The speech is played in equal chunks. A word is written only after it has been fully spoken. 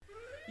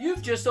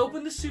You've just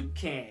opened the soup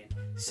can.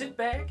 Sit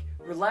back,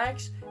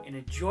 relax, and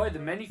enjoy the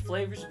many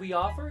flavors we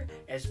offer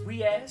as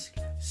we ask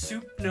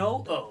Soup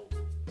No O.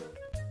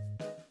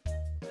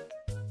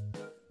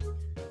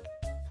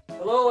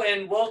 Hello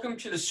and welcome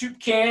to the Soup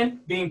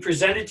Can, being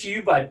presented to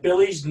you by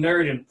Billy's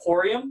Nerd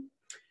Emporium.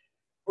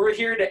 We're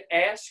here to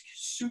ask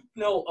Soup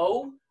No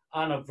O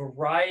on a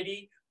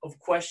variety of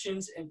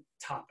questions and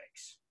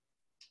topics.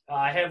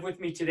 I have with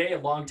me today a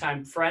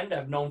longtime friend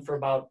I've known for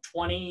about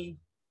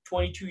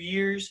 22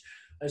 years.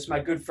 That's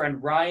my good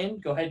friend Ryan.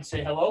 Go ahead and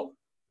say hello.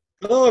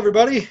 Hello,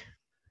 everybody.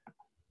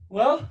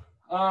 Well,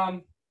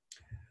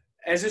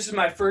 as this is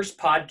my first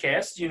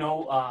podcast,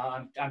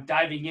 I'm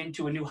diving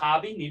into a new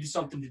hobby, needed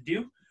something to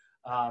do.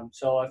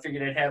 So I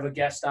figured I'd have a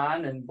guest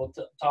on and we'll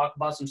talk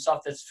about some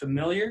stuff that's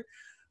familiar.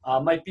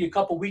 Might be a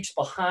couple weeks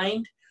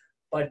behind,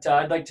 but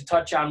I'd like to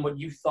touch on what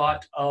you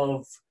thought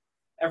of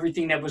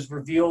everything that was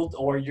revealed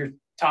or your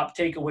top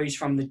takeaways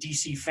from the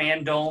DC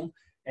Fandome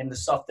and the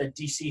stuff that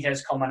DC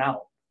has coming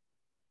out.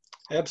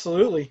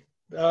 Absolutely.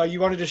 You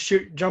wanted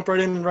to jump right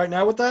in right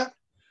now with that?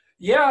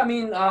 Yeah, I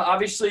mean,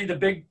 obviously the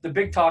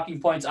big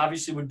talking points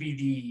obviously would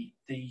be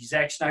the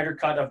Zack Snyder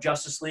cut of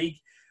Justice League,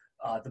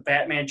 the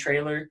Batman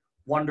trailer,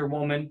 Wonder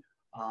Woman,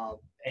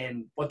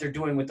 and what they're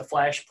doing with the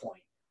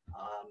Flashpoint.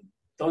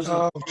 Those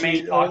are the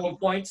main talking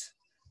points.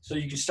 So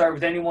you can start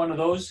with any one of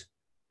those.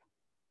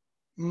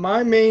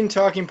 My main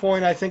talking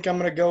point, I think I'm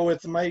going to go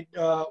with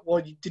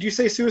did you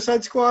say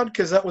Suicide Squad?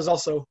 Because that was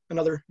also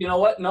another. You know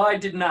what? No, I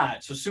did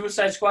not. So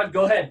Suicide Squad,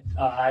 go ahead.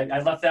 I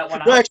left that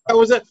one out. No,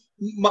 actually,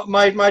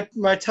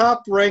 my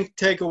top ranked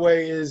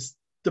takeaway is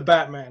the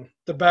Batman.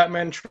 The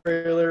Batman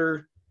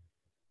trailer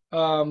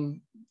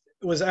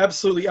was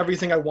absolutely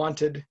everything I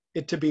wanted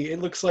it to be. It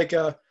looks like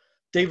a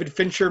David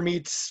Fincher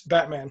meets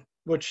Batman,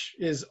 which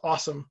is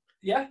awesome.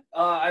 Yeah,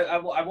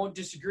 I won't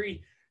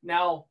disagree.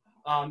 Now,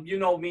 you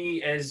know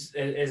me as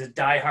a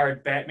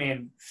diehard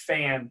Batman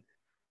fan.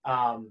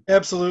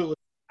 Absolutely.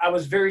 I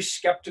was very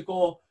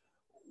skeptical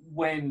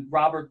when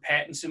Robert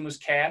Pattinson was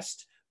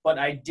cast, but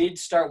I did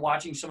start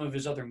watching some of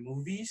his other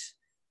movies,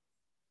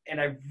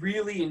 and I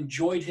really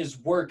enjoyed his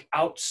work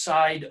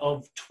outside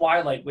of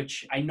Twilight,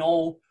 which I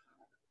know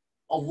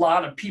a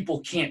lot of people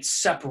can't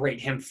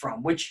separate him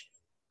from, which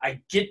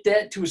I get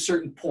that to a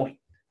certain point.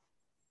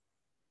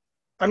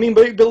 I mean,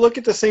 but look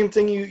at the same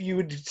thing. You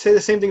would say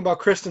the same thing about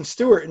Kristen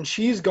Stewart, and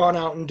she's gone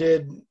out and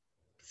did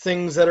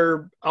things that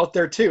are out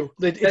there too.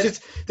 There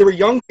were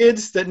young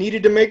kids that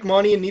needed to make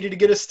money and needed to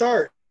get a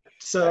start.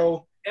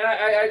 So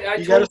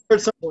you got to start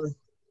somewhere.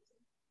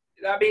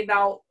 I mean,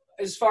 now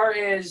as far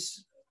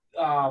as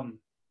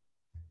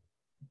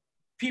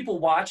people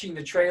watching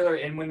the trailer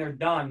and when they're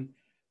done,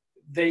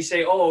 they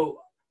say, "Oh,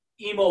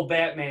 emo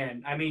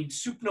Batman." I mean,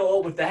 soup no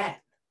O with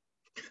that.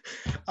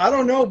 I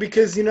don't know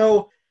because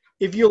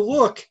if you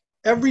look,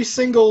 every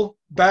single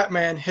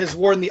Batman has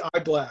worn the eye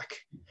black.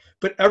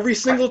 But every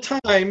single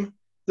time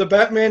the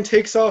Batman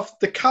takes off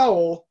the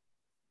cowl,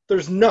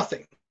 there's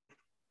nothing.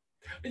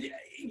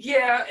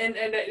 Yeah, and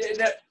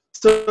that...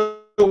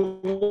 So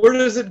where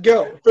does it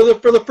go? For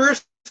the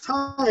first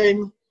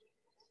time,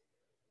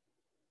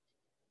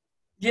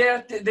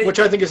 yeah, which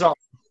I think is awesome.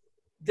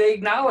 They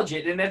acknowledge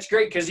it, and that's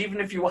great because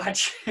even if you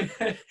watch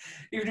the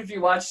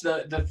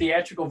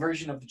theatrical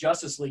version of the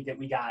Justice League that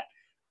we got,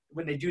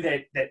 when they do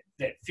that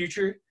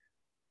future,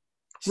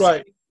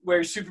 right,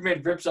 where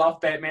Superman rips off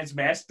Batman's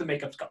mask, the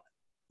makeup's gone.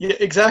 Yeah,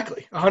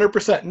 exactly,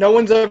 100%. No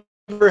one's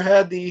ever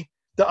had the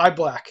eye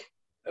black.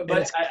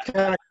 But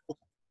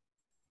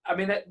I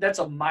mean that's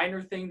a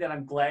minor thing that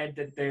I'm glad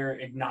that they're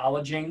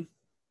acknowledging.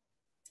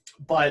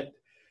 But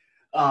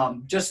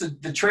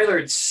just the trailer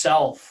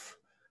itself,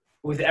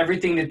 with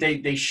everything that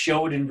they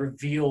showed and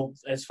revealed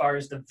as far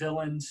as the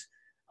villains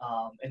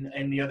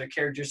and the other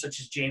characters such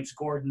as James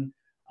Gordon.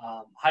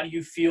 How do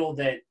you feel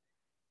that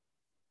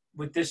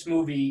with this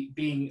movie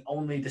being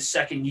only the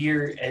second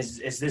year as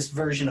this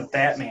version of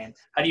Batman,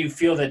 how do you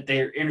feel that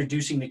they're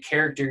introducing the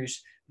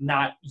characters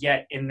not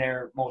yet in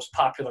their most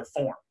popular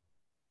form?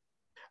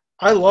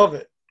 I love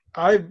it.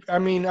 I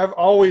mean, I've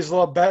always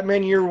loved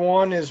Batman Year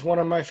One is one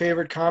of my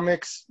favorite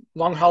comics.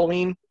 Long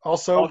Halloween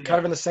also kind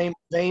of in the same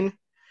vein.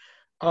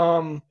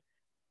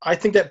 I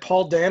think that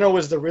Paul Dano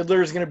as the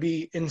Riddler is going to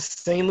be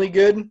insanely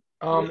good.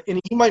 And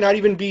he might not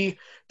even be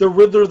the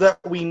Riddler that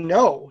we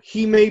know.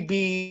 He may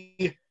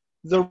be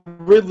the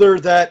Riddler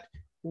that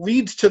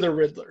leads to the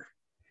Riddler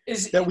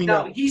that we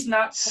know. He's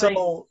not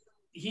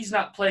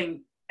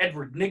playing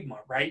Edward Nygma,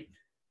 right?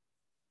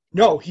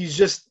 No, he's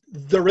just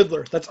the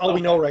Riddler. That's all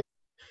we know right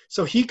now.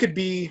 So he could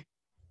be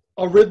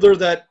a Riddler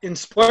that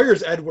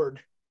inspires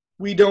Edward.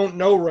 We don't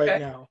know right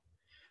now.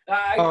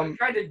 I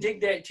tried to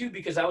dig that too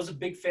because I was a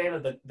big fan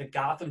of the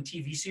Gotham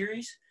TV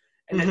series.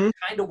 And that's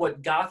kind of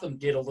what Gotham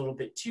did a little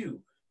bit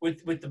too,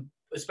 with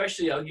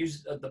especially I'll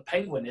use the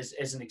Penguin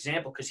as an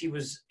example because he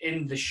was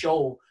in the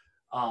show,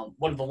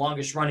 one of the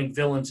longest running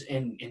villains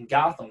in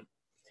Gotham,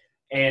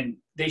 and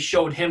they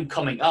showed him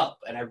coming up,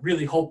 and I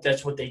really hope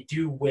that's what they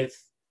do with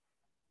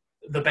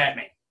the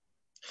Batman.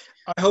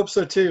 I hope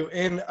so too,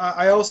 and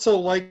I also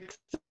like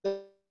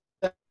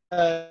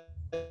that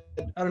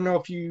I don't know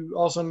if you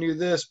also knew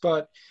this,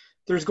 but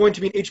there's going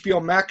to be an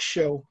HBO Max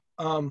show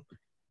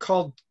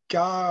called,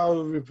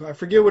 I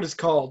forget what it's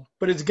called,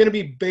 but it's going to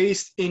be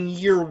based in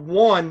year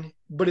 1,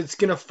 but it's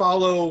going to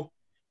follow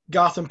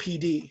Gotham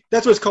PD.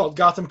 That's what it's called,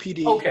 Gotham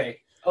PD. Okay.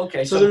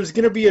 So there's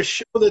going to be a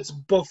show that's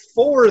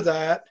before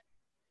that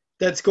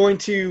that's going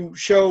to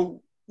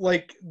show,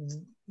 like,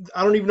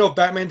 I don't even know if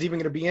Batman's even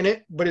going to be in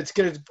it, but it's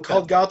going to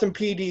called Gotham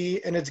PD,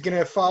 and it's going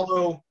to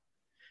follow,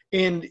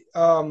 and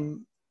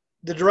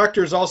the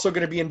director is also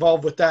going to be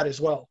involved with that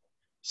as well.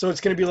 So it's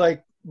going to be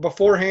like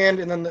beforehand,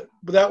 and then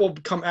that will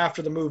come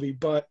after the movie,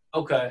 but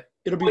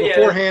it'll be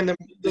beforehand, and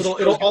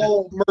it'll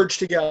all merge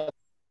together.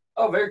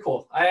 Oh, very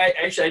cool.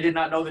 I did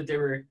not know that they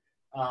were,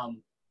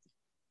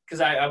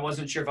 because I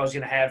wasn't sure if I was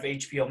going to have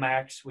HBO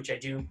Max, which I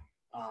do.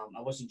 I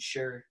wasn't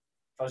sure if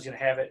I was going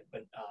to have it,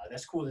 but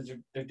that's cool that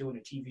they're doing a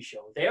TV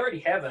show. They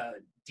already have a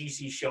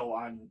DC show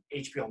on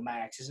HBO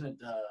Max, isn't it?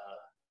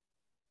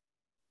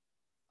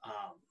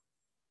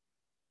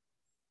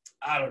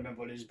 I don't remember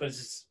what it is, but it's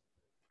this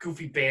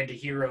goofy band of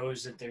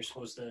heroes that they're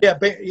supposed to. Yeah.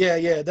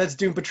 That's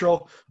Doom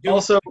Patrol.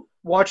 Also,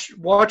 watch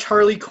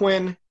Harley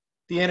Quinn,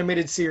 the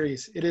animated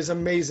series. It is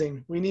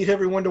amazing. We need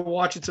everyone to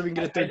watch it so we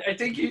can get it. I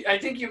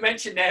think you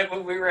mentioned that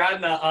when we were on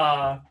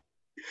the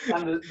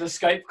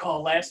Skype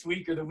call last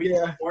week or the week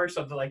before or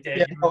something like that.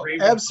 Yeah,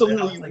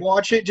 absolutely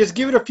watch it. Just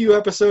give it a few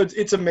episodes.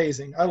 It's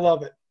amazing. I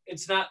love it.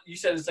 It's not. You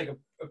said it's like a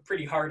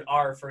pretty hard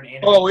R for an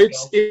anime.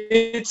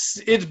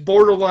 It's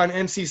borderline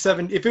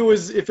NC-17. If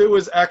it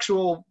was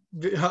actual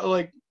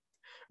like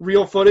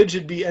real footage,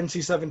 it'd be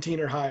NC-17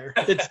 or higher.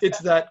 It's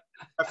that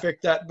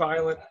graphic, that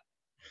violent,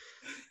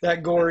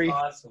 that gory.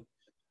 That's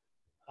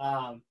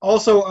awesome.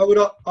 Also, I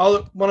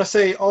want to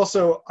say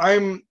also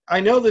I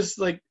know this,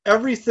 like,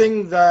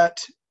 everything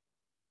that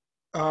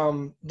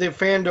the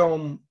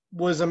fandom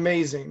was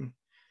amazing,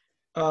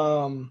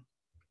 but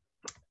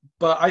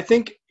I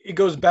think it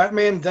goes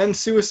Batman, then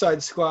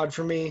Suicide Squad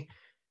for me,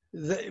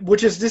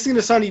 which is, this is going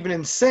to sound even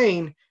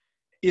insane,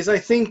 is I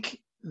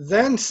think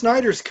then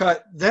Snyder's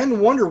Cut,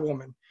 then Wonder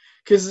Woman.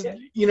 Because, if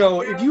you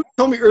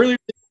told me earlier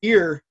this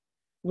year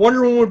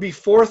Wonder Woman would be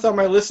 4th on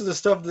my list of the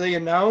stuff they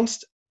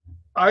announced,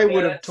 I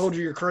would have told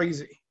you you're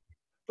crazy.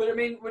 But, I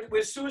mean,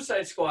 with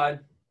Suicide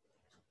Squad,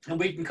 and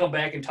we can come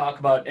back and talk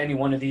about any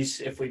one of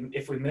these if we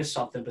miss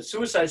something, but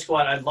Suicide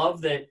Squad, I love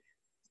that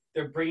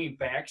they're bringing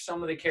back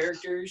some of the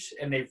characters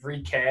and they've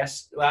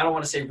recast. Well, I don't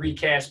want to say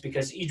recast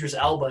because Idris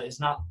Elba is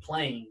not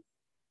playing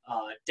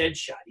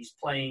Deadshot. He's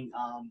playing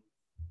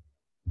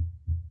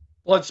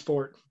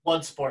Bloodsport.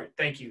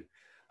 Thank you.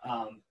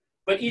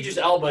 But Idris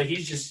Elba,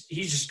 he's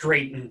just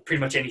great in pretty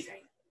much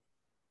anything.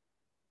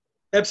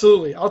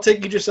 Absolutely, I'll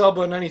take Idris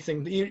Elba in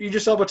anything.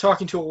 Idris Elba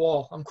talking to a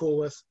wall, I'm cool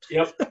with.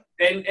 Yep.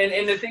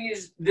 and the thing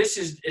is, this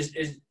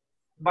is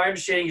my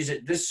understanding is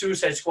that this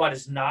Suicide Squad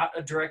is not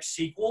a direct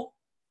sequel.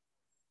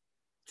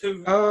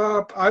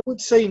 I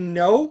would say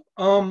no.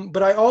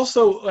 But I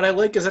also, what I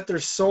like is that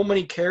there's so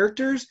many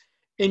characters,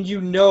 and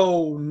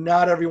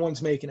not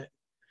everyone's making it.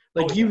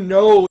 Like,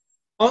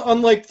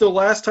 unlike the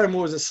last time,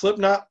 what was it,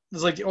 Slipknot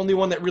was like the only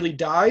one that really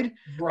died.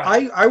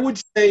 Right. I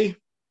would say,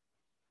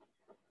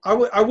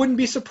 I wouldn't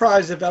be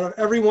surprised if out of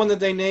everyone that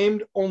they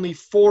named, only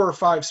 4 or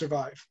 5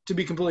 survive, to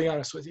be completely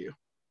honest with you.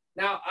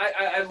 Now,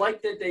 I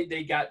like that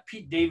they got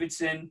Pete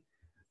Davidson,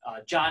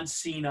 John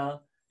Cena.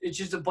 It's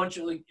just a bunch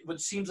of, like,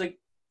 what seems like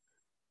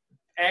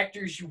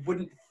actors you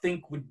wouldn't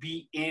think would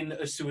be in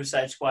a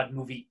Suicide Squad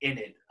movie in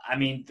it. I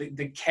mean,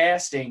 the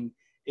casting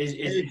is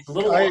a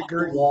little off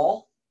the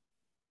wall,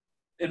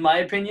 in my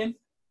opinion.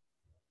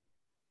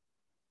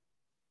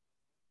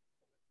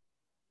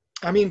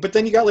 I mean, but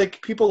then you got, like,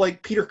 people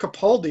like Peter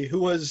Capaldi, who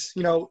was,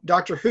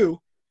 Doctor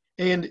Who,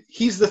 and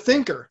he's the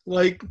thinker.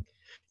 Like,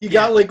 you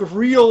got, like,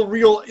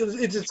 real,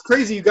 it's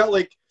crazy. You got,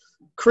 like,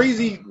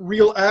 crazy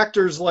real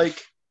actors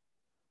like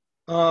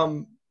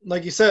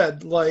you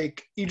said,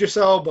 like Idris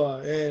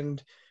Elba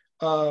and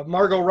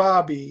Margot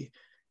Robbie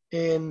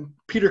and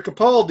Peter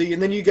Capaldi,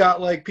 and then you got,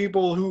 like,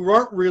 people who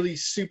aren't really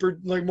super,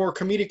 like, more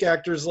comedic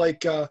actors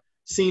like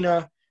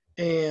Cena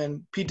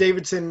and Pete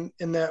Davidson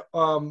and that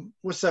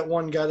what's that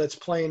one guy that's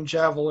playing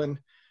Javelin?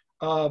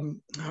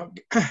 Can't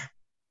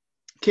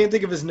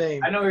think of his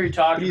name. I know who you're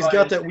talking about. He's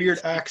got that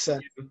weird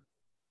accent.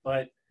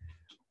 But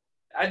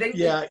I think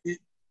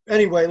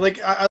anyway, like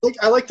I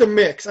like the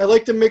mix. I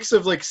like the mix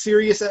of, like,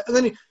 serious, and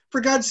then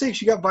for God's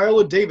sakes, you got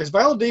Viola Davis.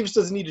 Viola Davis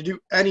doesn't need to do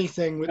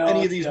anything with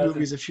any of these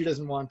movies if she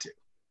doesn't want to.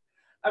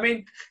 I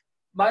mean,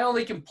 my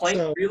only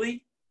complaint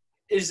really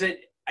is that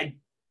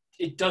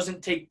it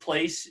doesn't take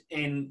place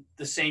in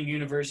the same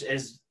universe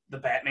as the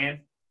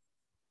Batman.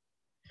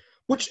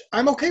 Which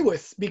I'm okay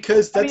with,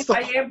 because that's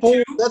But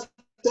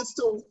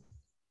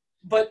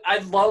I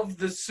love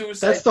the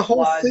Suicide That's the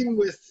whole Squad thing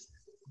with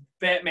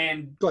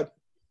Batman. But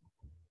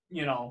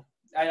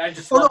I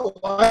just.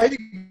 I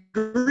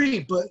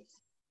agree,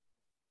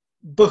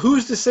 but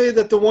who's to say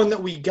that the one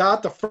that we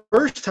got the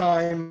first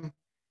time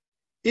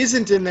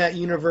isn't in that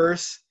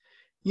universe?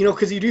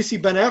 Because you do see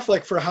Ben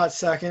Affleck for a hot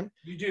second.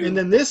 You do. And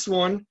then this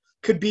one,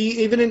 could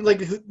be even in like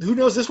who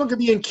knows, this one could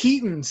be in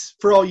Keaton's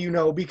for all you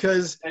know,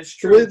 because That's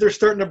the way true. that they're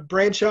starting to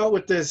branch out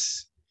with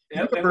this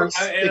Yep, universe,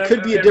 it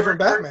could be a different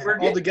Batman we're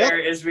getting altogether.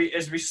 there as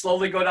we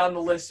slowly go down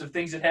the list of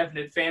things that happened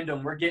at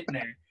Fandom. We're getting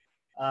there.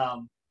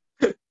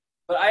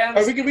 But I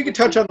honestly, we can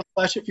touch on the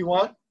Flash if you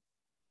want.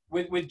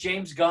 With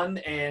James Gunn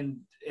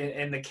and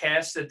the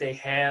cast that they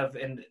have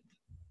and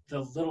the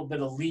little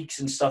bit of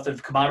leaks and stuff that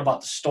have come out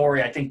about the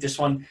story, I think this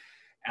one,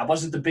 I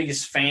wasn't the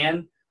biggest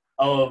fan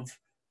of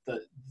the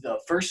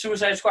first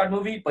Suicide Squad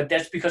movie, but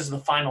that's because of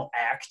the final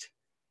act.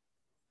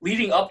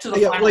 Leading up to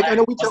the final act, I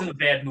know wasn't a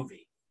bad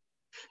movie.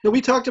 No,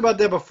 we talked about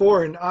that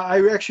before, and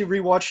I actually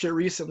rewatched it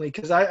recently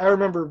because I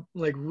remember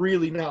like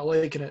really not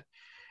liking it,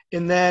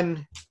 and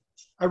then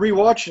I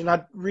rewatched it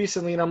not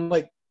recently, and I'm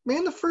like,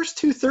 man, the first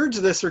 2/3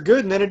 of this are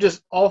good, and then it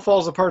just all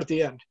falls apart at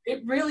the end.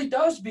 It really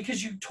does,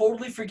 because you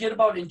totally forget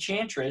about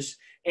Enchantress,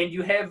 and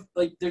you have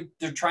like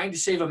they're trying to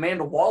save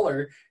Amanda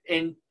Waller,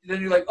 and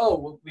then you're like, oh,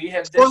 well, we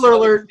have this Spoiler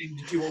alert thing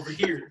to do over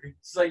here.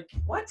 It's like,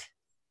 what?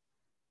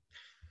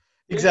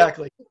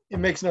 Exactly. It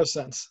makes no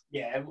sense.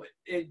 Yeah,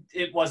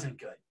 it wasn't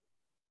good.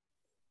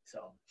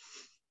 So.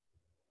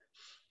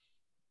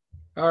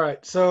 All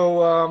right.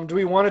 So do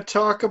we want to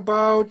talk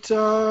about?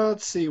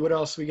 Let's see, what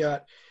else we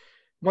got.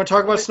 Want to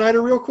talk about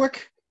Snyder real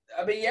quick?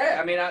 I mean, yeah.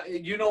 I mean,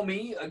 you know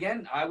me.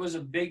 Again, I was a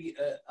big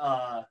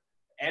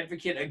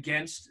advocate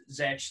against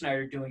Zack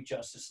Snyder doing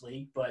Justice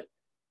League, but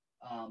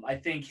I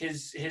think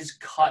his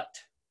cut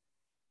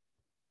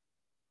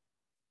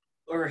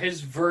or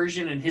his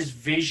version and his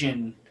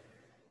vision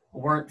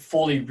weren't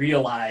fully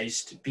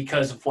realized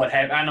because of what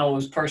happened. I know it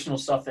was personal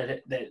stuff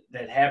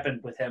that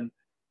happened with him,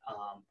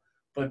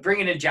 but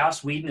bringing in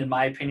Joss Whedon, in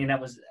my opinion,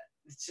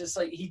 it's just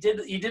like he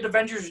did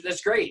Avengers.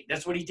 That's great.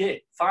 That's what he did.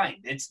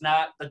 Fine. It's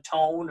not the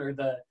tone or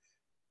the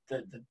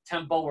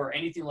tempo or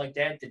anything like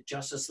that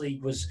Justice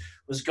League was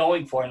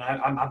going for. And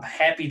I'm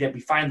happy that we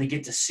finally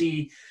get to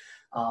see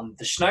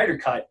the Snyder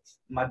cut.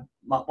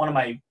 One of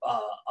my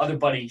other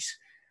buddies,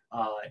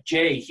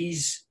 Jay, he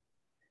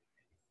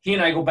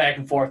and I go back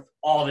and forth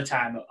all the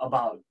time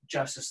about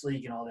Justice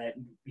League and all that.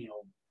 And,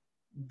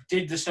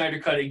 did the Snyder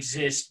cut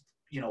exist?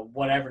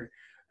 Whatever.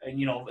 And,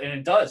 and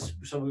it does.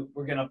 So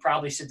we're going to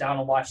probably sit down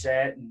and watch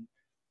that and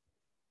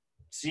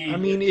see. I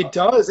mean, it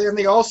does. And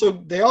they also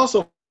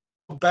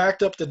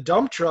backed up the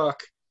dump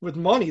truck with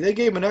money. They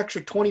gave him an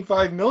extra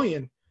 $25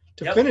 million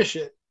to finish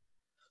it.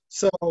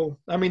 So,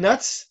 I mean,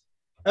 that's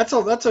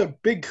a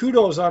big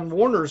kudos on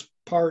Warner's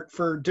part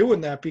for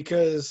doing that,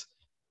 because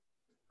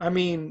I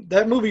mean,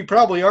 that movie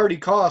probably already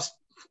cost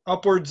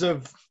upwards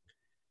of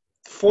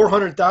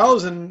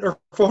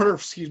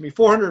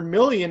 $400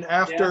 million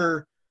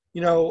after,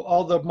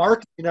 all the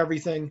marketing and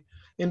everything.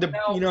 And to,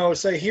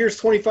 say, here's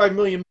 $25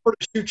 million more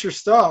to shoot your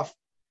stuff.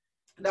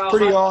 It's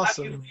pretty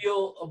awesome. How do you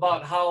feel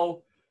about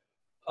how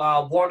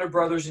Warner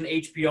Brothers and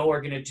HBO are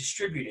going to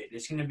distribute it?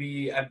 It's going to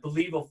be, I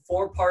believe, a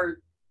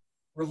 4-part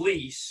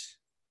release.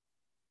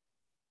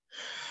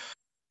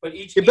 But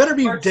it better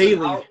be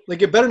daily.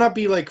 Like, it better not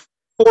be like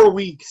 4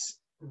 weeks.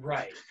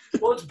 Right.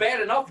 Well, it's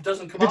bad enough it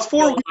doesn't come out. If it's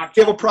 4 weeks,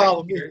 you have a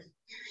problem.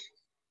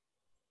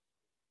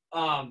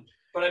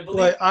 But I believe.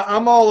 But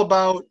I'm all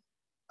about.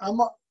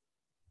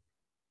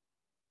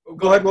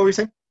 Go ahead. What were you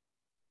saying?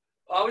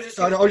 I was just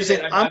saying.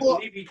 I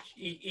believe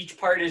each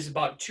part is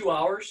about 2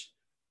 hours.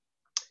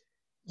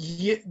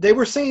 Yeah, they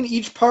were saying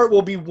each part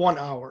will be 1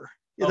 hour.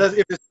 Okay.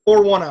 If it's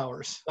 1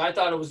 hours. I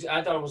thought it was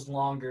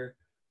longer.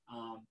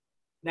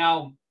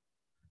 Now,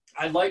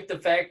 I like the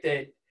fact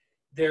that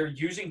they're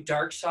using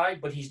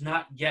Darkseid, but he's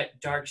not yet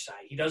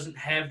Darkseid. He doesn't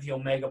have the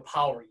Omega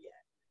power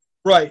yet.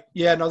 Right.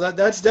 Yeah. No.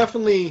 That's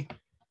definitely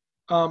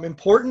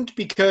important,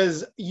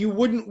 because you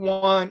wouldn't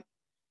want.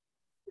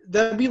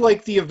 That'd be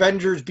like the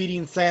Avengers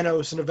beating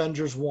Thanos in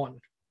Avengers 1.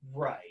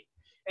 Right.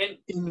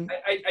 And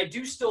I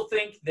do still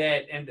think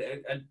that, and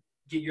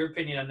get your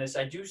opinion on this,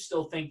 I do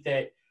still think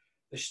that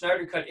the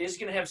Snyder Cut is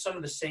going to have some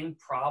of the same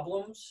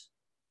problems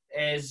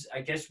as,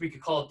 I guess we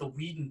could call it, the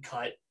Whedon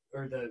Cut,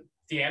 or the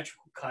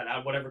theatrical cut,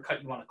 whatever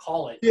cut you want to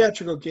call it.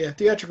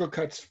 Theatrical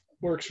cuts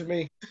works for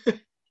me. And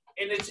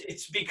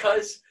it's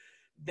because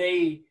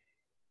they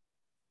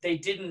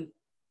didn't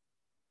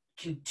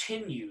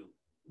continue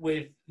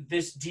with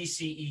this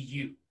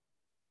DCEU.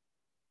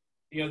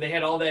 They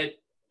had all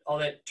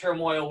that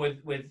turmoil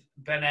with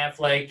Ben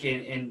Affleck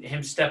and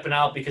him stepping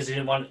out because they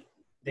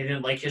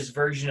didn't like his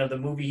version of the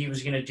movie he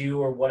was going to do,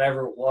 or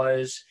whatever it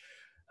was.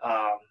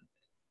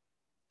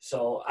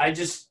 So I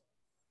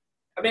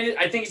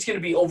think it's going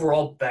to be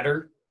overall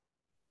better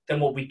than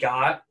what we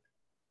got.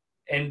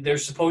 And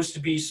there's supposed to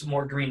be some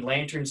more Green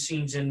Lantern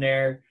scenes in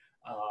there.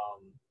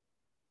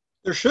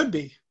 There should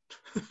be.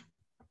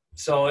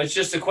 So it's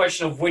just a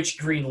question of which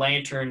Green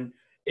Lantern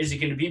is it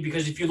going to be?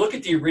 Because if you look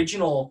at the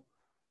original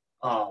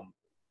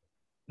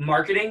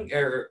marketing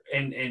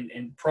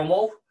and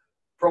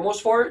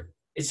promos for it,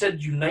 it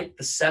said Unite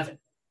the Seven.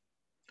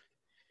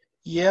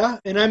 Yeah,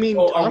 and I mean...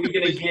 So are we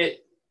going to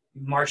get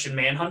Martian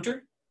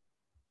Manhunter?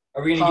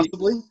 Are we going to get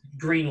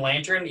Green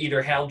Lantern,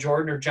 either Hal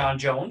Jordan or John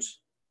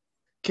Jones?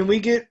 Can we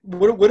get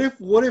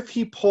what if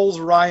he pulls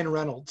Ryan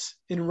Reynolds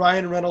and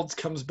Ryan Reynolds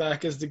comes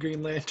back as the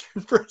Green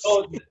Lantern for a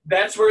Oh,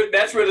 that's where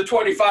the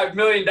 $25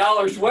 million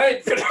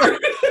went.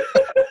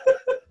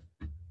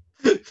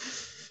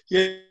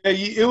 Yeah,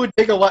 it would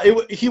take a lot.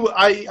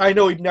 I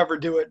know he'd never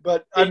do it,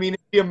 but I mean,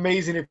 it'd be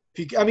amazing if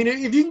he. I mean,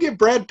 if you can get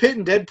Brad Pitt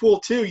and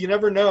Deadpool too, you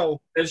never know.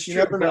 That's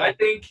true. But I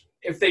think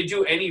if they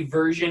do any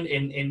version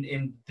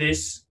in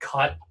this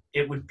cut,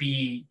 it would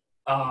be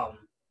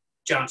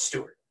Jon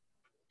Stewart.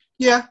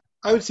 Yeah,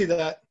 I would see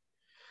that.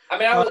 I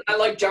mean, I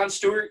like Jon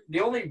Stewart. The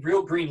only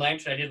real Green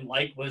Lantern I didn't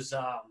like was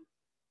that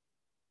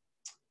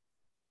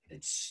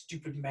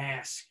stupid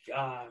mask.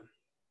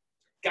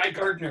 Guy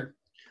Gardner.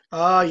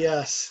 Ah,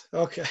 yes.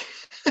 Okay.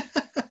 I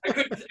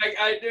couldn't.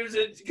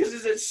 Because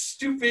it's a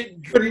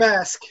stupid good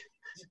mask.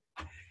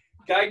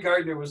 Guy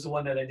Gardner was the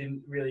one that I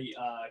didn't really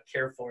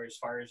care for as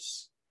far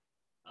as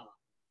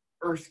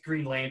Earth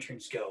Green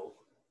Lanterns go.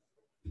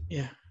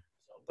 Yeah.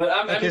 But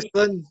I mean,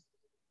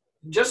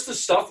 just the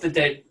stuff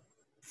that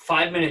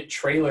 5-minute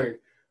trailer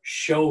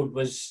showed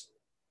was,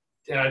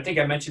 and I think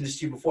I mentioned this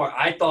to you before,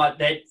 I thought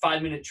that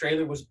 5-minute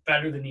trailer was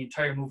better than the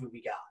entire movie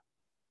we got.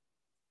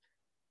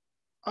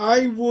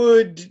 I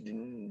would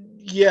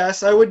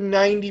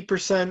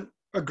 90%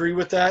 agree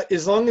with that.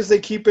 As long as they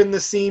keep in the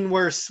scene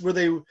where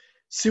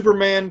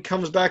Superman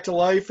comes back to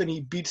life and he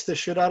beats the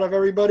shit out of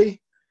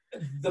everybody.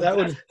 The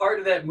best part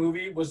of that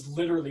movie was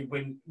literally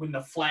when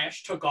the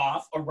Flash took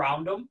off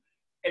around him,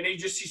 and then you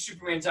just see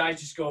Superman's eyes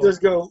just go.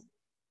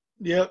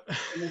 Yep.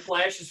 And the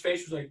Flash's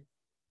face was like.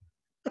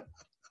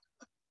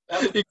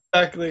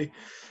 Exactly.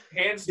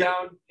 Hands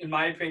down, in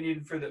my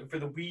opinion, for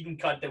the Whedon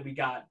cut that we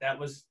got, that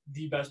was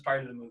the best part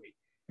of the movie.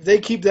 If they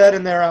keep that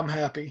in there, I'm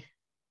happy.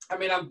 I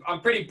mean,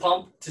 I'm pretty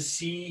pumped to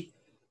see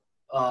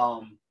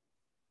the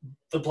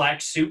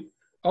black suit.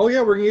 Oh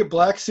yeah, we're gonna get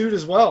black suit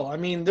as well. I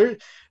mean,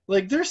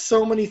 there's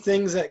so many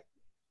things and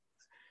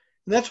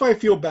that's why I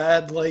feel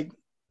bad, like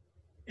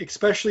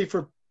especially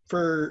for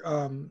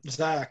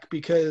Zach,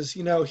 because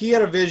he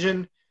had a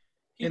vision,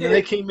 and then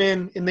they came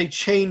in and they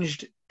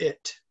changed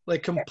it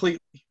like completely,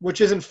 which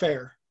isn't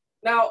fair.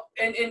 Now,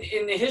 and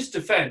in his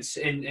defense,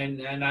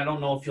 and I don't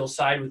know if you'll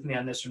side with me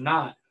on this or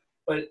not,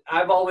 but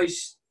I've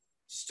always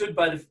stood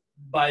by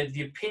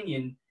the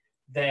opinion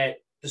that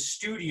the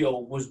studio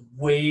was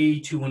way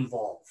too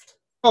involved.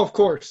 Oh, of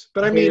course,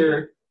 but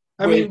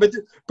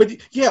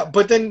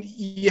but then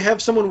you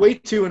have someone way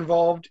too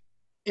involved,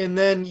 and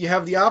then you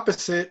have the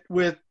opposite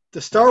with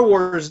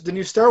the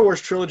new Star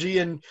Wars trilogy,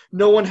 and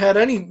no one had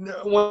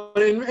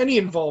any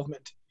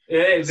involvement.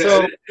 Yeah,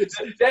 so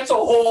that's a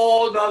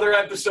whole nother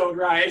episode,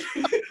 Ryan.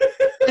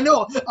 I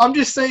know. I'm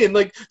just saying,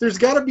 like, there's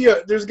got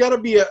to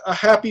be a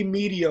happy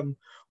medium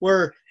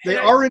where they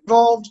are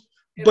involved,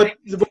 but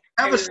they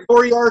have a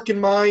story arc in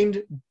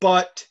mind,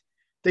 but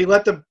they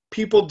let the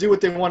people do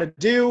what they want to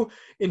do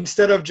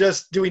instead of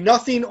just doing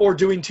nothing or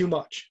doing too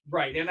much.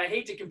 Right, and I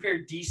hate to compare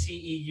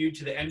DCEU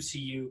to the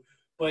MCU,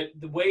 but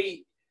the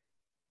way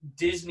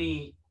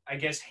Disney, I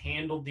guess,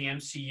 handled the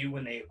MCU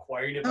when they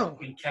acquired it,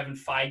 with Kevin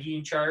Feige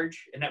in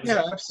charge, and that was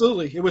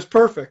absolutely, it was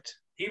perfect.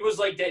 He was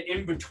like that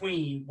in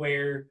between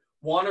where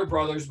Warner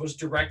Brothers was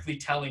directly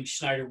telling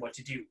Snyder what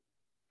to do,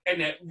 and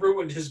that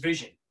ruined his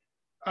vision.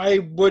 I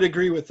would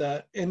agree with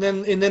that, and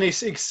then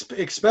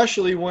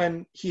especially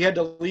when he had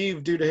to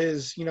leave due to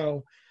his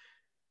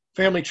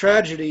family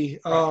tragedy,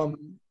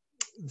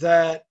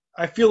 that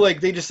I feel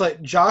like they just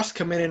let Josh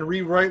come in and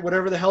rewrite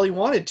whatever the hell he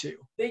wanted to.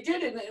 They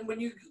did, and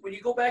when you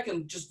go back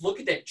and just look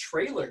at that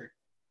trailer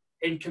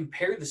and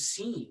compare the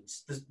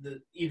scenes,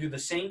 either the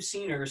same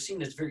scene or a scene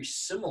that's very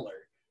similar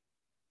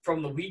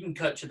from the Whedon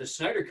cut to the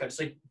Snyder cut,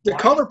 it's like the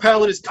color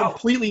palette is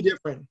completely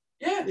different.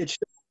 Yeah, it's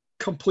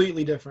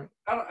completely different.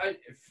 I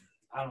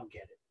don't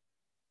get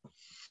it.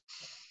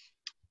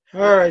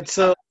 All right,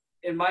 so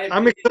in my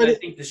opinion, I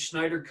think the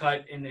Snyder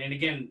cut, and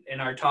again, in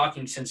our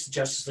talking since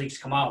Justice League's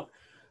come out,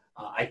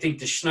 I think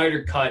the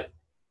Snyder cut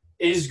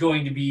is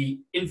going to be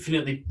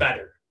infinitely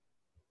better.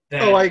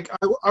 I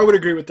would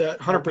agree with that,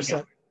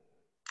 100%.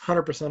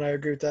 100%, I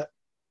agree with that.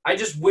 I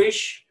just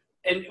wish,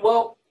 and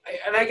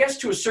I guess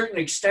to a certain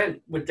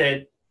extent with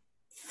that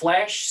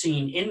Flash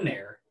scene in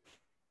there,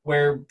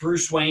 where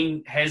Bruce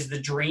Wayne has the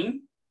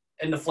dream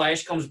and the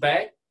Flash comes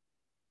back,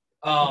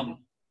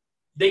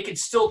 they could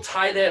still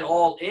tie that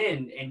all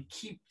in and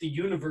keep the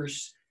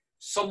universe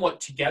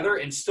somewhat together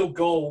and still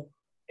go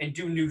and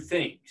do new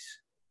things.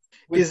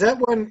 Is that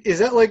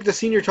like the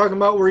scene you're talking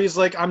about where he's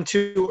like, I'm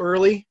too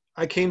early?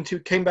 I came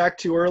back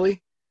too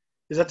early?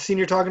 Is that the scene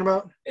you're talking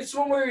about? It's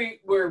one where he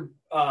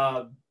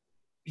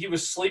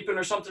was sleeping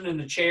or something in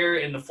the chair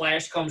and the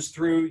Flash comes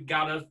through.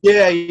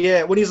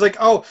 Yeah. When he's like,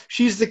 oh,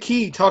 she's the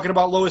key, talking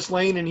about Lois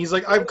Lane, and he's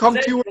like, I've come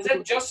too early. Was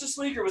that Justice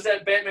League or was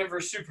that Batman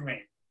vs.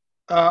 Superman?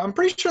 I'm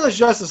pretty sure that's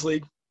Justice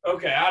League.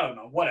 Okay, I don't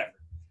know. Whatever.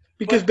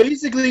 Because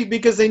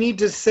because they need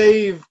to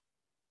save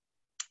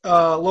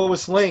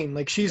Lois Lane.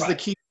 Like, she's the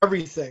key to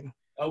everything.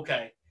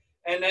 Okay.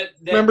 And that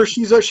remember,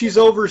 she's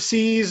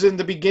overseas in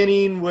the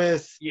beginning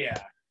with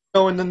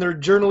and then their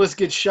journalist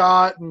gets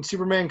shot and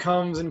Superman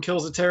comes and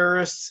kills the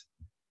terrorists.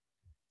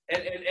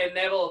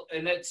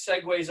 And that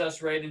segues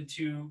us right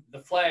into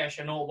the Flash.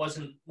 I know it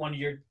wasn't one of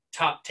your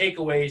top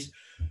takeaways,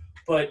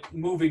 but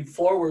moving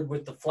forward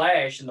with the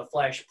Flash and the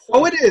Flash.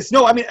 Oh, it is.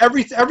 No, I mean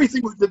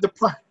everything.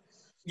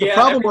 The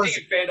problem was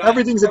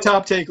everything's a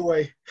top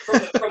takeaway.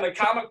 from the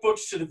comic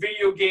books to the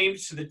video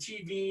games to the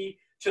TV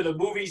to the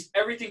movies,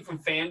 everything from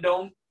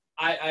Fandome,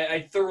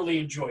 I thoroughly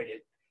enjoyed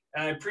it.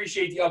 And I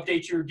appreciate the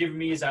updates you were giving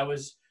me as I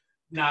was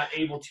not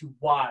able to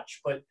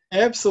watch. But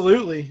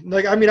absolutely,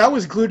 like I mean, I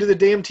was glued to the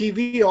damn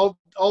TV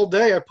all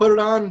day. I put it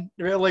on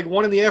at like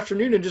 1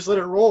 PM and just let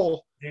it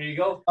roll. There you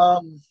go.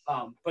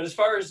 But as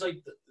far as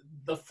like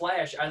the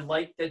Flash, I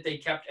like that they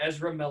kept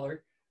Ezra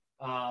Miller.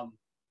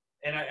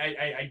 And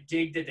I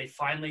dig that they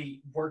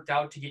finally worked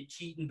out to get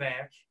Keaton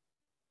back.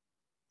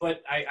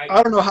 But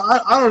I don't know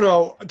how. I don't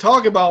know.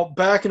 Talk about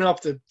backing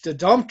up the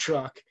dump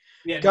truck.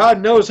 Yeah, God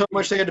knows how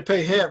much they had to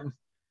pay him.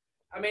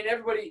 I mean,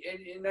 everybody,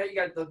 and now you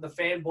got the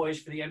fanboys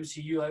for the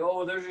MCU, like,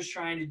 oh, they're just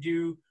trying to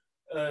do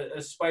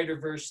a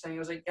Spider-Verse thing. I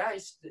was like,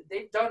 guys,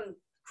 they've done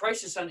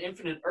Crisis on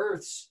Infinite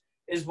Earths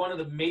is one of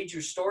the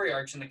major story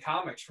arcs in the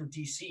comics from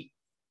DC.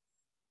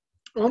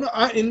 Well, no,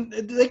 and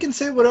they can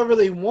say whatever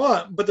they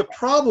want, but the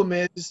problem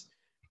is,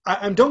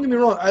 don't get me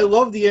wrong, I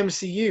love the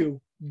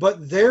MCU,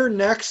 but their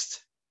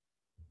next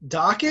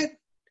docket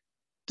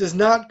does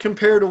not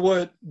compare to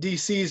what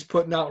DC's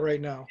putting out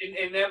right now.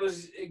 And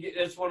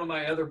that's one of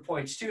my other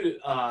points too.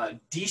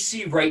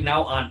 DC right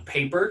now on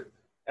paper,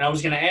 and I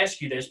was going to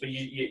ask you this, but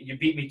you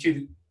beat me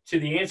to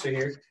the answer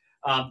here.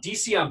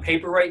 DC on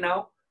paper right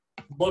now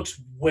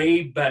looks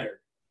way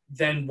better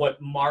than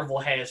what Marvel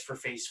has for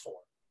Phase 4.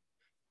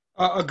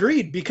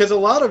 Agreed, because a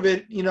lot of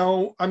it,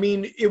 I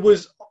mean, it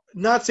was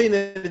not saying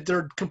that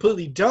they're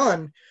completely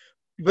done,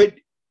 but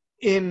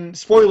in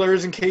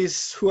spoilers, in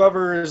case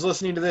whoever is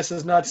listening to this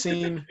has not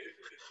seen,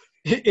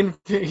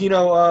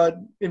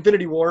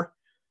 Infinity War,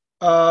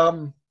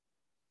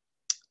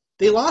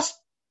 they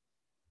lost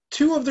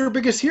 2 of their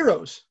biggest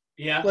heroes.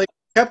 Yeah. Like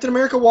Captain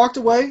America walked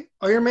away,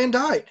 Iron Man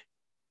died.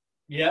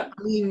 Yeah.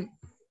 I mean,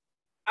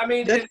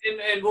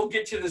 and we'll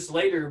get to this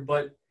later,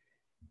 but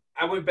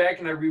I went back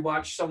and I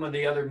rewatched some of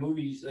the other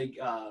movies like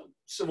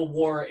Civil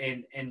War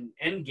and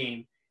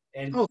Endgame.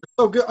 And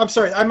oh, good. I'm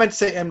sorry. I meant to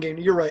say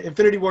Endgame. You're right.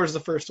 Infinity War is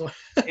the first one.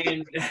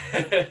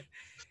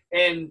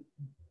 and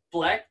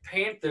Black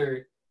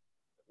Panther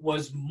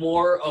was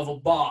more of a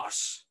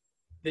boss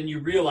than you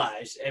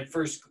realize at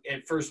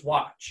first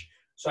watch.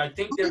 So I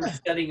think they were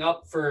setting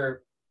up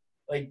for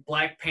like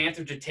Black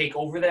Panther to take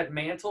over that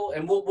mantle,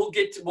 and we'll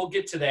get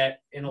to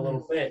that in a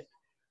little bit,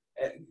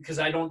 because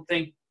I don't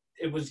think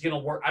it was gonna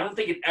work. I don't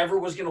think it ever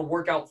was gonna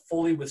work out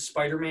fully with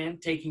Spider-Man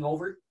taking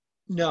over.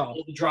 No,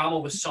 the drama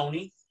with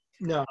Sony.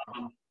 No.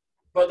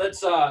 But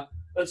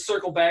let's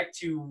circle back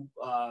to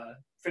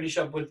finish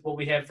up with what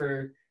we had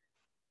for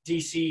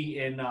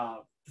DC and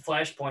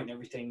Flashpoint and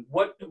everything.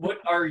 What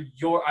are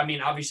your? I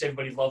mean, obviously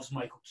everybody loves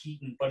Michael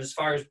Keaton, but as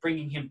far as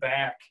bringing him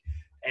back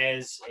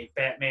as a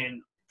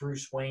Batman,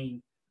 Bruce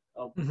Wayne,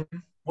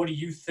 what do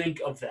you think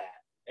of that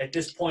at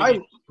this point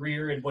in his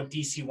career and what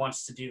DC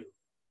wants to do?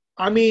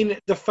 I mean,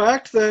 the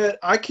fact that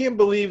I can't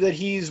believe that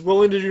he's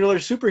willing to do another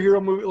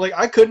superhero movie. Like,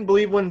 I couldn't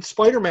believe when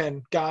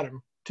Spider-Man got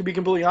him, to be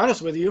completely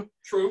honest with you.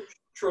 True.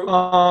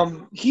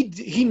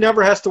 He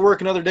never has to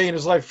work another day in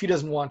his life if he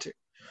doesn't want to.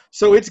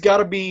 So it's got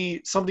to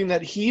be something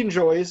that he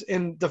enjoys.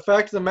 And the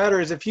fact of the matter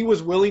is, if he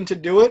was willing to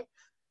do it,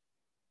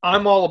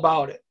 I'm all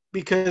about it.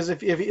 Because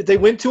if they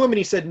went to him and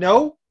he said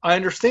no, I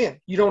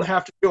understand. You don't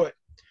have to do it.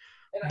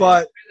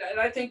 I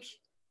think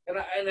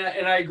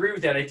I agree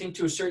with that. I think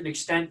to a certain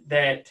extent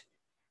that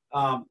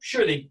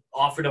sure, they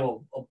offered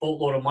him a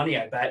boatload of money,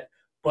 I bet.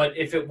 But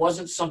if it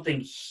wasn't something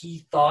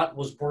he thought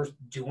was worth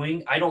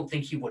doing, I don't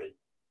think he would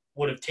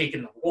have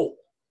taken the role.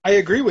 I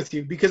agree with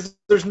you, because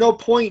there's no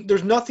point.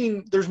 There's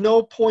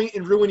no point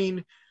in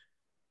ruining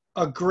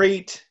a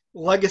great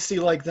legacy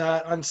like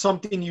that on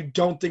something you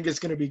don't think is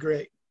going to be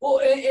great. Well,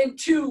 and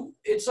two,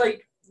 it's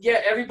like,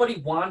 yeah,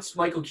 everybody wants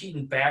Michael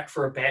Keaton back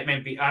for a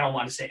Batman. I don't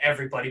want to say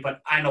everybody,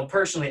 but I know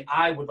personally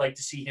I would like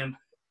to see him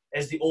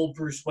as the old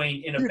Bruce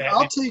Wayne in a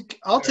Batman.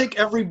 I'll take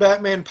every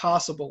Batman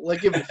possible.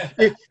 Like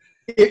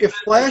if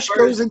Flash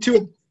goes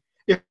into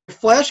a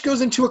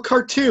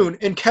cartoon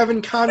and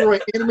Kevin Conroy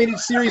animated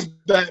series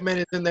Batman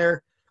is in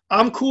there,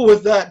 I'm cool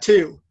with that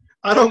too.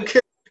 I don't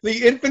care.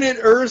 The Infinite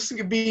Earths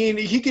being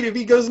if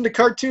he goes into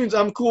cartoons,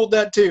 I'm cool with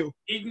that too.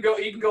 He can go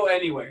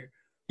anywhere.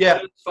 Yeah.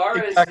 But as far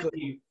as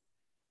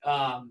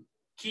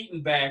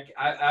Keaton back,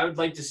 I would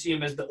like to see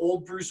him as the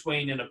old Bruce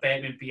Wayne in a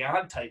Batman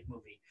Beyond type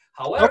movie.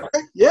 However,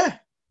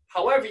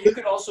 you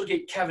could also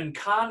get Kevin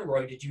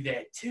Conroy to do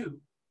that too.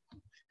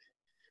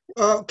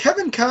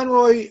 Kevin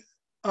Conroy,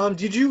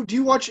 do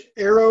you watch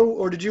Arrow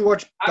or did you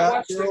watch?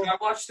 I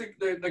watched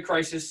the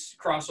Crisis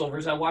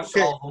crossovers. I watched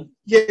all of them.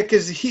 Yeah,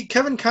 because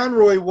Kevin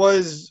Conroy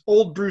was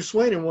old Bruce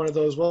Wayne in one of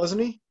those,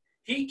 wasn't he?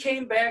 He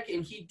came back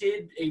and he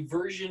did a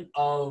version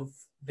of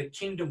The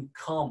Kingdom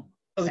Come.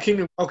 Oh, The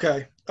Kingdom.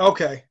 Okay.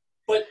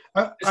 But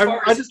as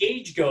far as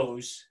age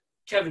goes,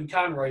 Kevin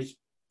Conroy's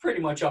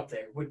pretty much up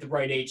there with the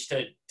right age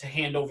to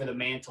hand over the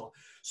mantle.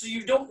 So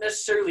you don't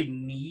necessarily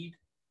need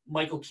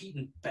Michael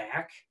Keaton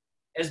back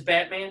as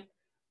Batman,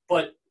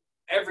 but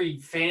every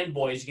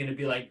fanboy is going to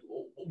be like,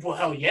 well,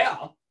 hell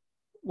yeah.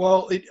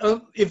 Well,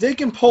 if they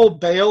can pull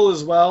Bale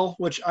as well,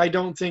 which I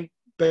don't think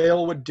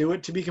Bale would do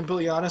it, to be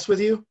completely honest with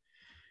you.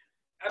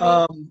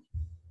 I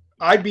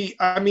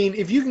mean,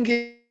 if you can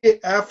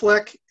get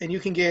Affleck and you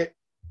can get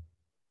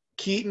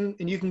Keaton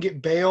and you can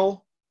get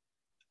Bale,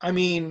 I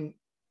mean,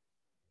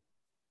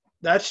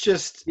 that's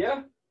just...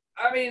 Yeah.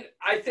 I mean,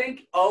 I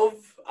think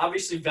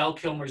obviously Val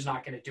Kilmer's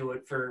not going to do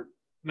it for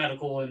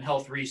medical and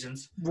health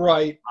reasons.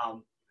 Right.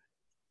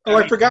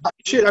 I forgot.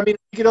 Shit. I mean,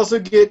 you could also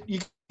get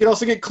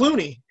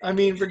Clooney. I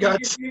mean, for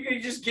God's sake. You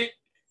could just get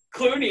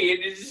Clooney,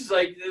 and it's just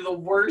like the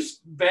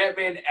worst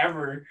Batman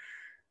ever.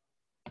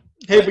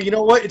 Hey, but you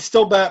know what? It's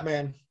still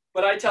Batman.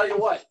 But I tell you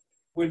what,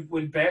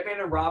 when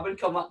Batman and Robin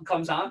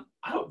comes on,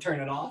 I don't turn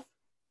it off.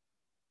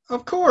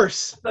 Of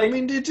course. Like, I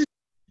mean,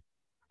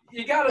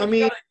 you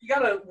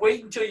gotta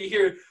wait until you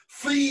hear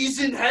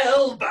 "Freeze in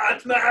Hell,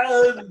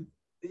 Batman."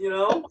 You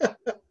know.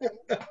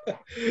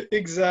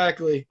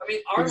 Exactly. I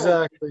mean, Arnold.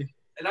 Exactly.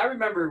 And I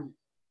remember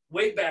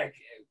way back.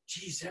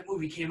 Geez, that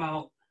movie came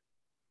out.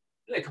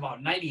 Did it come out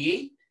in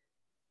 98?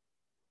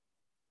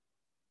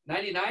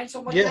 99,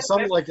 something like that? Yeah,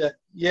 something like that.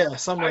 Yeah,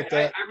 something like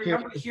that. I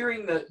remember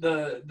hearing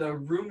the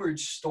rumored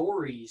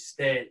stories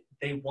that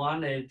they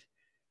wanted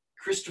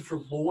Christopher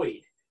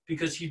Lloyd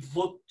because he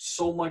looked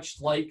so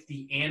much like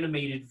the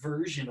animated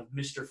version of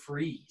Mr.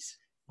 Freeze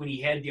when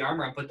he had the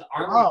armor on, but the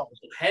armor was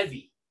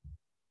heavy.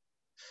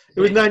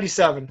 It was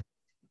 97.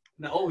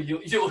 No, you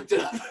looked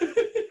it up.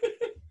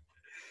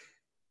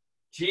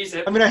 Jeez,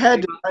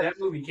 that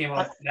movie came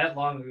out that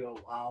long ago.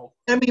 Wow.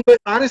 I mean, but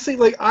honestly,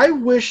 like, I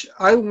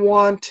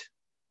want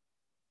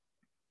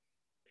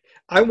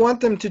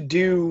them to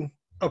do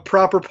a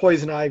proper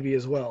Poison Ivy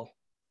as well.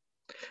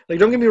 Like,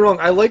 don't get me wrong,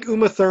 I like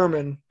Uma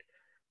Thurman,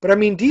 but I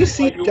mean,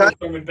 DC Uma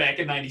Thurman back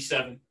in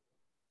 97.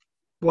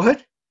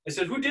 What? I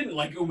said, who didn't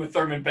like Uma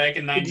Thurman back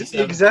in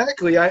 97?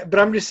 Exactly. I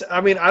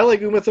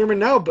like Uma Thurman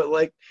now, but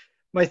like,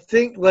 my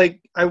thing,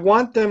 like, I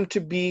want them to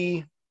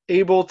be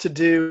able to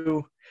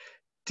do.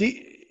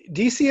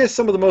 DC has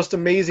some of the most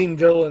amazing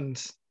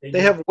villains. They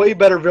have way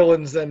better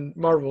villains than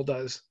Marvel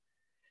does,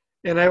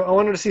 and I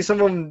wanted to see some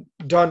of them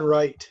done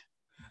right.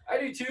 I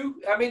do too.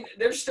 I mean,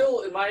 they're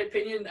still, in my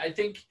opinion, I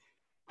think,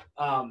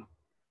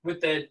 with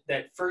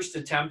that first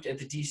attempt at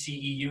the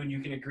DCEU, and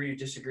you can agree or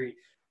disagree,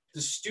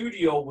 the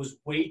studio was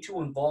way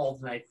too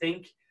involved, and I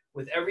think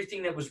with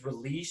everything that was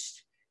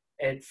released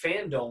at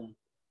Fandome,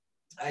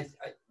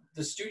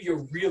 the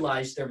studio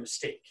realized their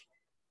mistake.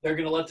 They're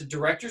going to let the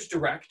directors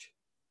direct,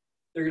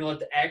 they're going to let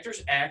the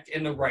actors act,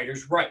 and the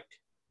writers write.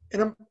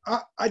 And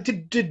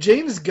did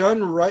James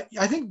Gunn write?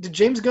 I think, did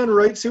James Gunn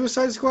write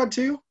Suicide Squad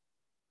too?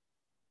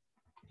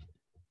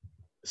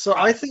 So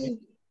I think,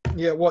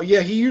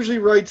 he usually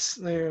writes.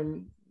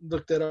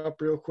 Look that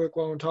up real quick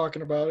while I'm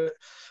talking about it.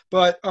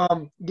 But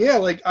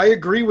like, I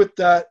agree with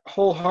that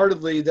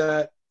wholeheartedly.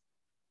 That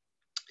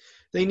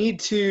they need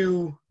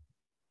to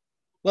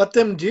let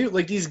them do.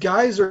 Like, these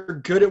guys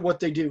are good at what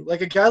they do.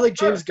 Like, a guy like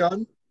James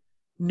Gunn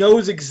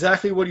knows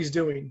exactly what he's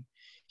doing.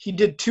 He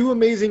did two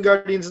amazing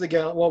Guardians of the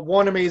Galaxy. Well,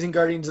 one amazing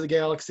Guardians of the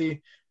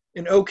Galaxy,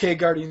 an okay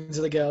Guardians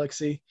of the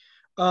Galaxy.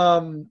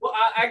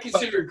 I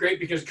consider it great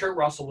because Kurt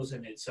Russell was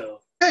in it. So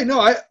hey,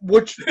 no,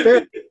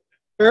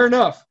 fair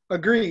enough,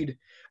 agreed.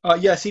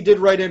 Yes, he did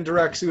write and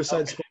direct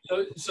Suicide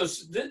Squad. So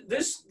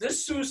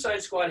this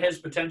Suicide Squad has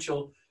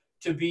potential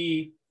to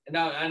be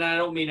now, and I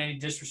don't mean any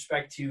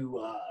disrespect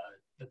to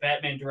the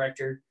Batman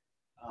director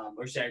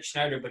or Zack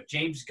Snyder, but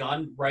James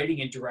Gunn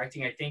writing and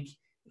directing, I think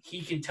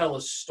he can tell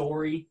a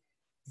story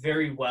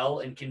very well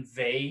and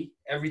convey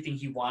everything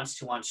he wants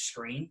to on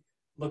screen.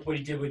 Look what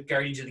he did with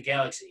Guardians of the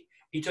Galaxy.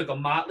 He took a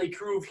motley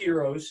crew of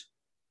heroes.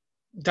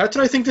 That's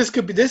what I think this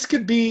could be.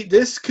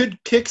 This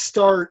could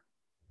kickstart.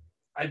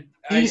 I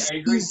agree.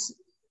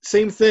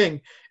 Same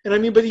thing. And I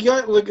mean, but you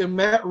got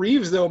Matt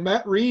Reeves though.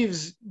 Matt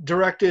Reeves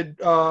directed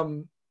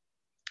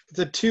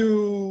the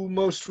two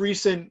most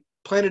recent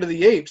Planet of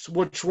the Apes,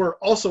 which were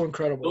also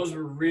incredible. Those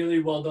were really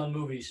well done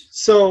movies.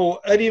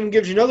 So that even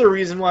gives you another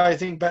reason why I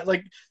think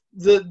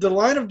the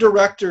line of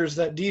directors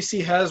that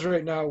DC has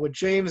right now with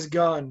James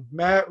Gunn,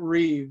 Matt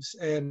Reeves,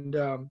 and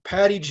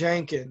Patty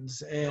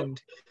Jenkins,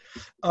 and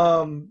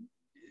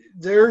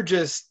they're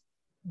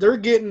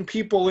getting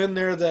people in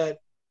there that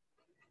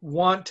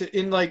want to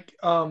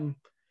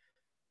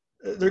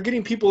they're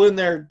getting people in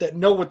there that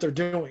know what they're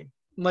doing.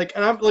 Like,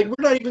 and I'm like,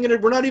 we're not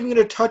even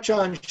gonna touch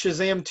on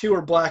Shazam 2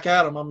 or Black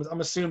Adam.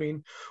 I'm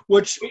assuming,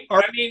 it's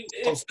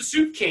the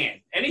soup can.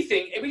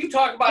 Anything, we can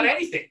talk about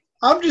anything.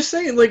 I'm just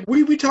saying, like,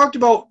 we talked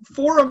about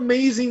 4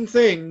 amazing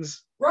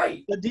things,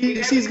 right? That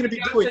DC is going to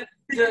be doing.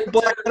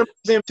 Black Adam,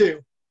 Shazam 2.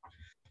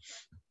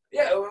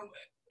 Yeah,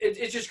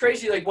 it's just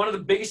crazy. Like, one of the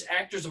biggest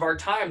actors of our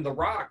time, The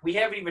Rock. We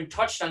haven't even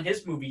touched on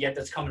his movie yet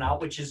that's coming out,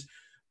 which is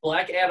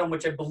Black Adam,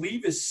 which I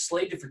believe is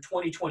slated for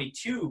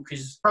 2022.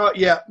 Because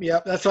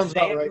that sounds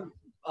about right.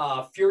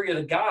 Fury of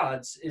the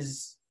Gods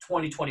is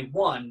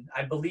 2021,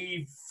 I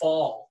believe,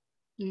 fall.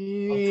 of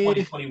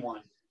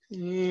 2021.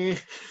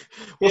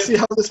 We'll see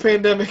how this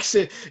pandemic.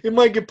 It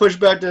might get pushed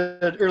back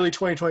to early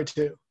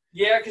 2022.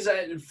 Yeah, because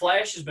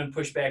Flash has been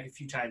pushed back a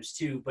few times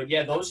too. But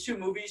yeah, those two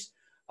movies,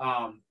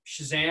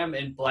 Shazam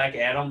and Black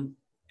Adam.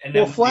 And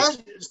then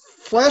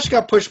Flash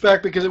got pushed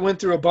back because it went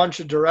through a bunch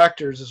of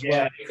directors as well.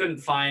 Yeah, they couldn't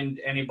find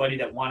anybody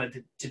that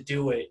wanted to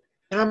do it.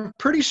 And I'm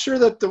pretty sure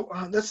that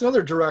that's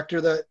another director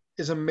that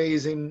is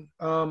amazing.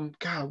 I'm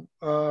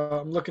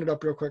looking it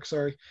up real quick.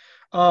 Sorry.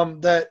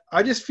 That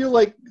I just feel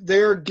like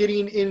they're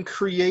getting in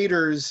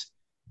creators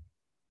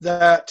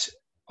that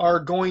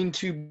are going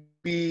to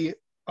be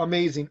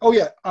amazing. Oh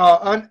yeah,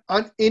 on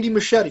Andy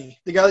Muschietti,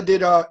 the guy that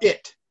did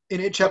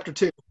It Chapter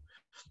 2,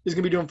 is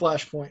going to be doing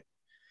Flashpoint.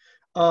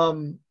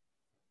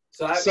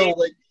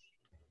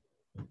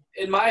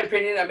 In my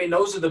opinion, I mean,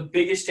 those are the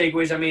biggest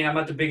takeaways. I mean, I'm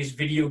not the biggest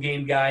video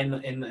game guy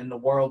in the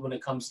world when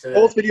it comes to.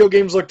 Both video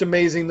games looked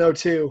amazing though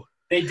too.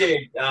 They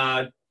did.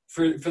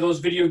 For those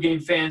video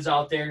game fans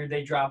out there,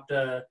 they dropped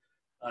a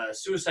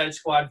Suicide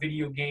Squad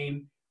video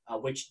game,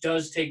 which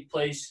does take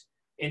place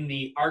in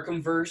the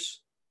Arkhamverse,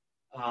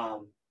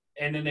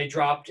 and then they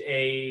dropped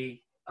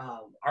a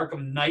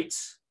Arkham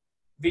Knights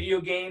video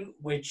game,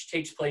 which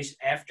takes place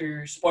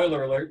after.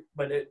 Spoiler alert,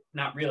 but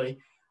not really.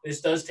 This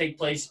does take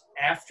place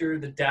after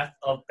the death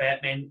of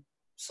Batman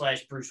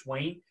 / Bruce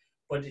Wayne,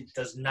 but it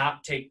does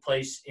not take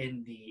place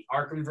in the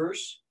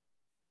Arkhamverse.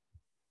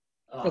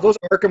 Those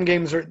Arkham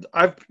games are.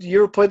 You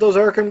ever played those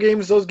Arkham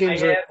games? Those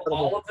games I are. have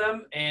all of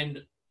them,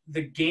 and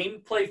the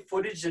gameplay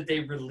footage that they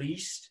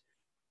released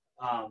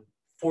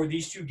for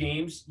these two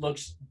games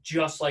looks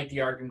just like the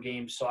Arkham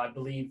games. So I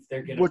believe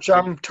they're gonna. Which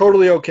I'm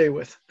totally okay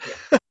with.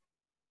 Yeah.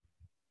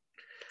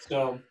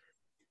 So,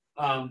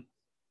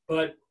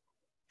 but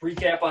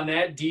recap on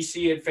that: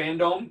 DC at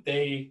Fandome,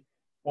 they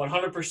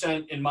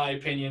 100%, in my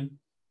opinion,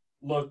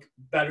 look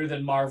better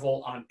than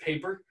Marvel on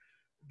paper.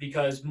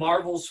 Because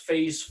Marvel's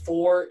Phase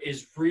 4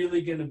 is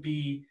really going to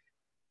be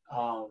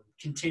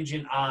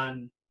contingent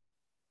on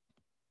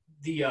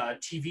the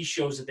TV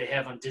shows that they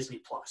have on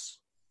Disney Plus.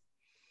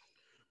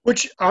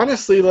 Which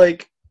honestly,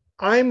 like,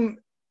 I'm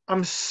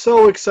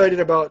so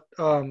excited about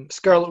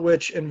Scarlet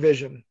Witch and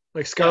Vision.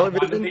 Like Scarlet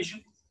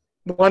Vision.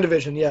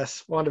 WandaVision,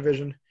 yes,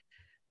 WandaVision.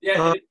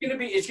 Yeah,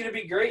 it's gonna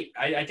be great.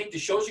 I think the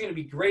shows are gonna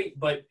be great,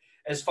 but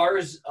as far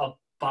as a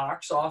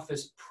box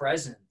office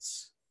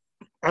presence.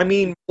 I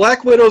mean,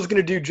 Black Widow is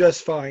going to do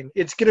just fine.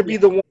 It's going to be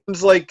the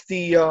ones like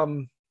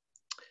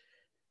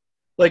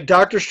like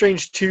Doctor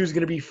Strange 2 is going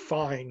to be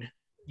fine.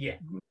 Yeah.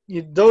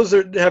 Those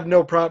have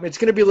no problem. It's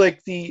going to be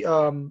like the,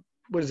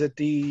 what is it?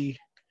 The,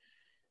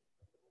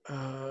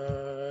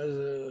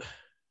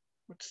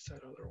 what's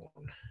that other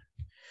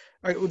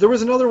one? There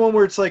was another one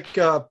where it's like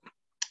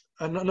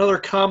another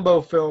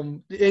combo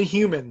film,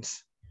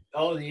 Inhumans.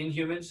 Oh, the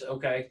Inhumans?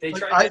 Okay. They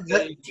tried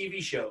the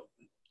TV show.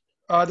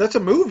 That's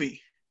a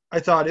movie. I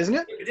thought, isn't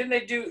it? Didn't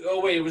they do?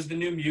 Oh wait, it was the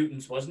New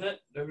Mutants, wasn't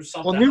it? There was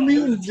something. Well, New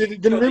Mutants.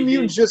 The New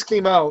Mutants just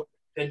came out.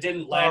 That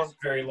didn't last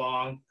very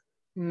long.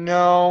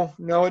 No,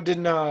 it did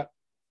not.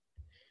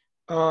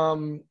 I thought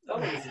it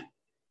was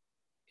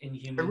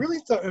Inhumans. I really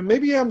thought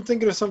maybe I'm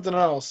thinking of something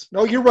else.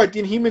 No, you're right.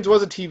 The Inhumans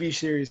was a TV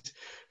series.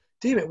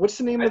 Damn it! What's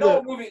the name of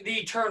the movie? The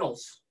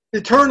Eternals.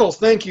 Eternals.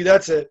 Thank you.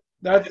 That's it.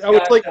 I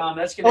was like,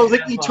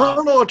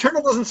 Eternal.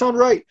 Eternal doesn't sound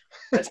right.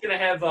 That's gonna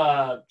have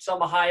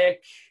Salma Hayek.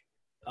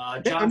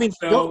 Jon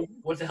Snow,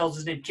 what the hell's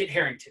his name? Kit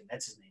Harington,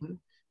 that's his name.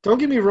 Don't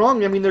get me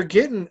wrong. I mean, they're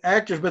getting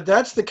actors, but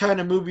that's the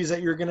kind of movies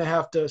that you're going to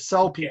have to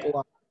sell people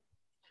on.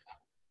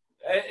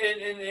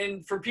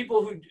 And for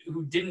people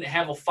who didn't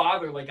have a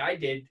father like I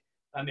did,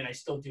 I mean, I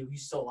still do.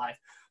 He's still alive.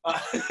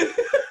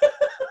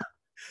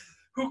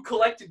 Who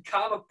collected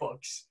comic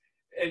books,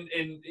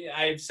 and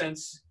I have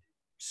since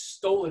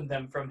stolen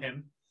them from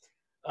him.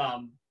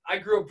 I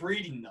grew up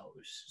reading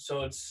those,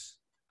 so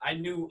I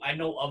know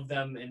of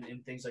them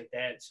and things like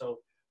that. So.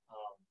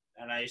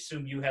 And I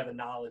assume you have a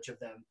knowledge of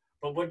them.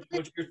 But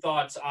what's your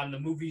thoughts on the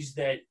movies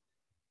that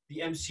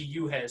the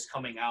MCU has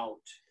coming out?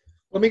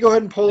 Let me go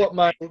ahead and pull up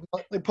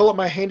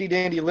my handy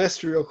dandy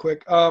list real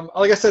quick.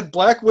 Like I said,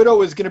 Black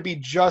Widow is going to be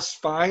just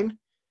fine.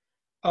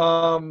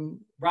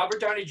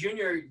 Robert Downey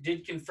Jr.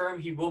 did confirm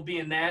he will be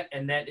in that,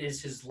 and that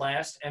is his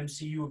last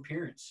MCU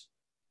appearance.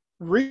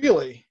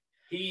 Really?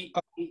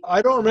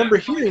 I don't remember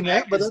hearing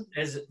that, but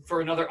as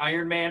for another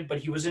Iron Man. But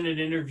he was in an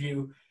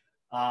interview.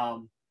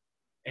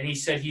 And he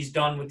said he's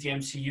done with the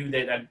MCU,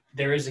 that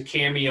there is a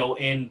cameo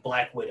in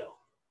Black Widow.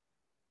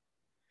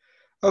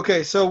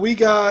 Okay, so we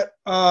got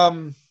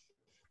it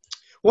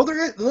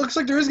looks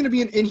like there is going to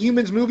be an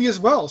Inhumans movie as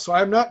well, so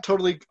I'm not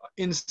totally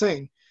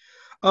insane.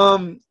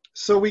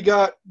 So we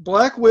got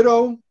Black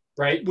Widow,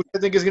 right, which I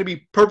think is going to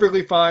be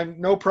perfectly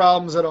fine, no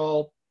problems at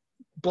all,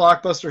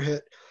 blockbuster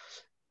hit.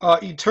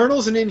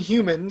 Eternals and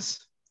Inhumans.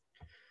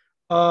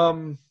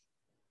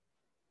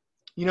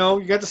 You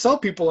got to sell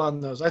people on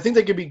those. I think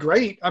they could be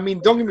great. I mean,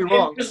 don't get me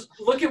wrong. Just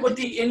look at what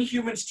the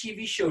Inhumans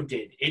TV show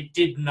did. It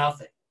did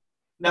nothing.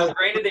 Now,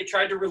 granted, they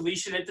tried to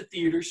release it at the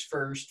theaters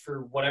first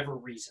for whatever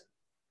reason.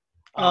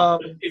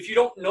 If you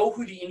don't know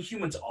who the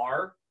Inhumans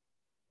are,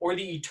 or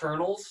the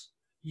Eternals,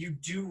 you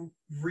do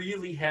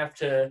really have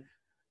to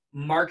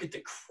market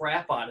the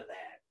crap out of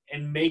that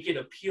and make it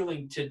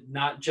appealing to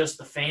not just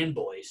the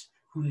fanboys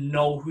who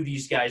know who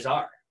these guys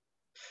are.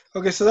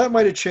 Okay, so that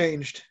might have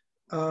changed.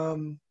 Yeah,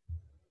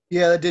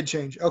 that did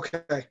change.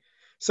 Okay.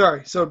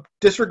 Sorry. So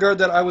disregard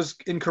that I was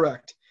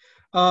incorrect.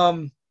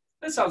 That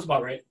sounds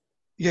about right.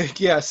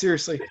 Yeah,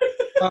 seriously.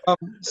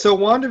 So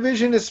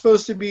WandaVision is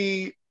supposed to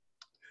be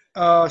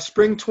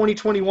spring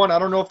 2021. I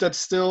don't know if that's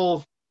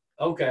still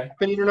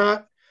happening or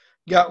not.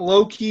 Got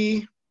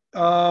Loki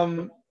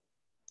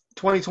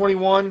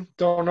 2021.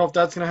 Don't know if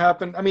that's going to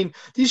happen. I mean,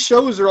 these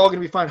shows are all going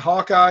to be fine.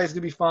 Hawkeye is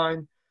going to be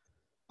fine.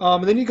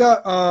 And then you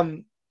got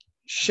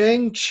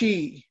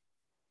Shang-Chi,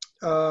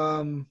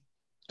 The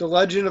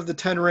Legend of the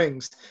Ten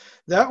Rings.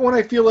 That one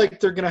I feel like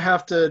they're going to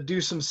have to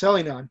do some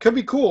selling on. Could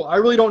be cool. I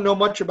really don't know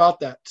much about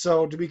that,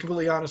 so to be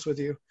completely honest with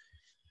you.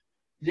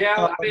 Yeah,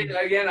 I mean,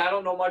 again, I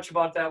don't know much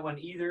about that one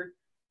either,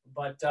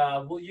 but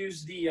we'll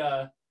use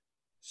the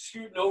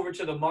scooting over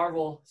to the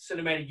Marvel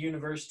Cinematic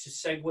Universe to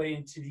segue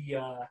into the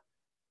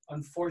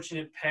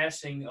unfortunate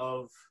passing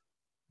of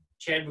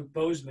Chadwick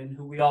Boseman,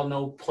 who we all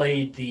know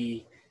played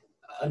the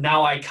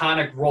now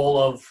iconic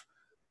role of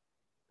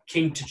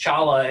King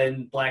T'Challa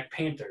in Black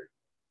Panther.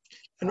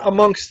 And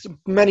amongst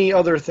many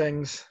other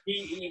things.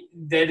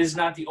 That is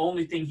not the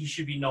only thing he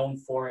should be known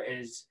for,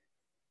 as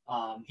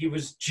he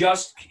was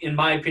just, in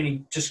my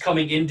opinion, just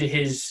coming into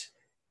his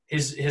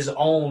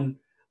own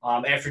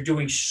after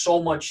doing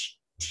so much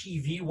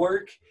TV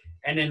work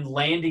and then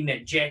landing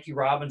that Jackie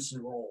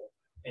Robinson role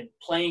and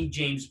playing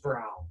James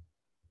Brown.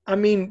 I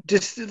mean,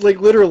 just like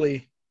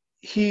literally,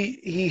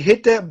 he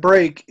hit that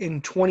break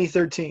in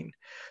 2013.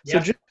 So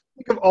just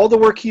think of all the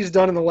work he's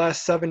done in the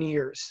last 7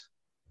 years.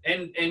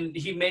 And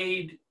he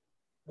made,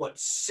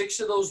 6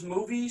 of those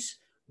movies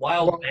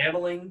while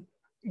battling?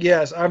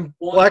 Yes,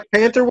 Black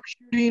Panther was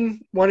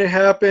shooting when it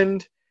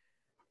happened.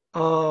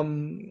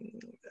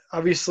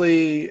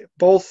 Obviously,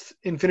 both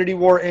Infinity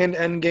War and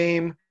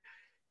Endgame.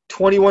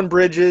 21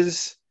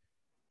 Bridges.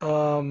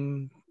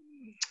 There's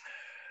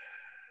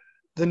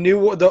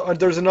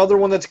another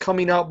one that's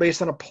coming out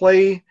based on a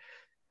play.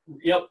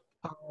 Yep.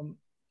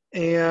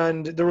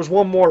 And there was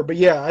one more, but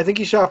yeah, I think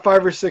he shot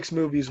 5 or 6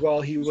 movies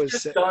while he was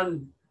just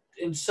done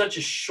in such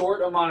a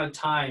short amount of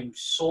time.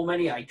 So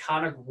many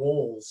iconic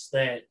roles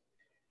that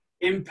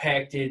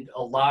impacted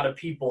a lot of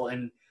people,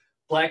 and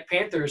Black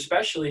Panther,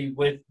 especially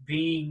with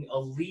being a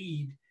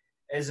lead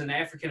as an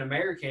African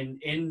American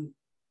in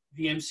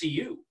the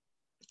MCU.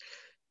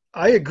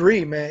 I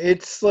agree, man.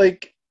 It's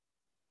like,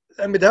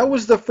 I mean, that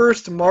was the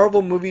first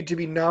Marvel movie to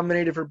be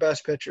nominated for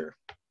Best Picture.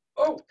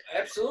 Oh,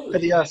 absolutely.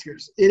 At the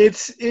Oscars. And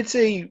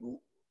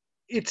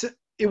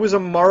it was a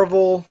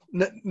Marvel,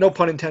 no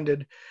pun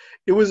intended.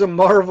 It was a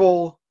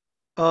Marvel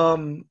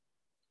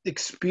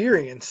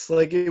experience.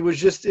 Like it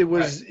was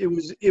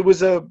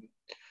a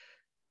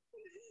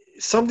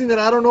something that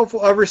I don't know if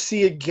we'll ever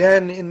see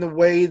again in the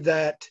way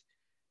that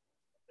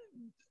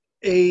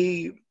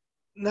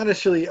not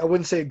necessarily, I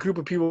wouldn't say a group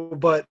of people,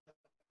 but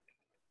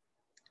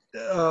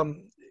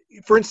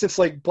for instance,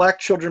 like black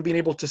children being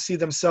able to see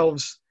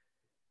themselves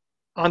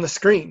on the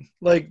screen.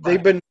 Like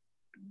they've been,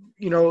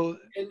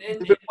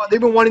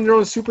 they've been wanting their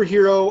own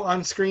superhero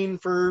on screen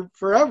for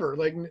forever.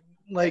 Like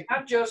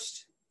not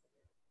just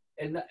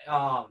in the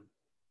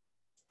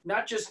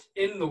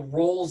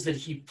roles that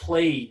he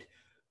played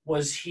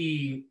was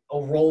he a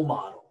role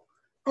model.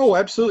 Oh,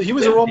 absolutely. He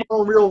was a role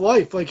model in real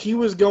life. Like he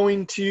was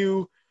going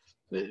to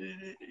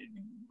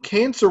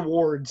cancer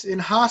wards in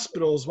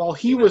hospitals while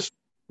he was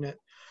it.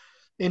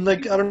 And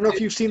like, I don't know if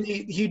you've seen,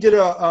 he did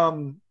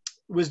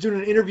was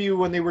doing an interview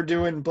when they were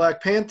doing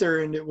Black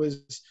Panther, and it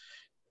was,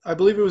 I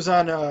believe it was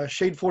on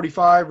Shade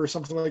 45 or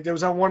something like that. It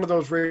was on one of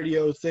those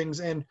radio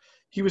things, and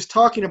he was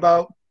talking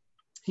about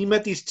he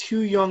met these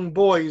 2 young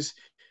boys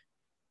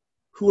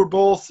who were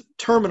both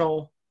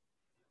terminal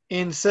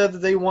and said that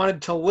they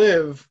wanted to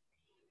live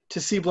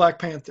to see Black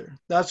Panther.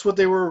 That's what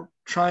they were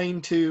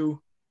trying to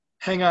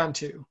hang on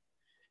to.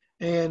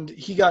 And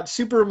he got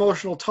super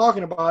emotional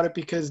talking about it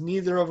because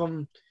neither of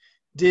them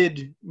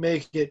did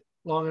make it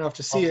long enough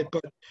to see it.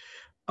 But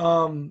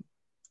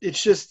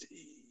it's just,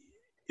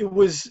 it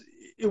was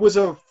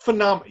a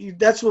phenomenon.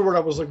 That's the word I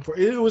was looking for.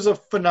 It was a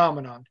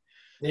phenomenon.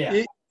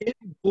 Yeah. It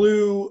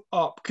blew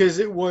up because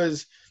it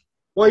was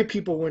white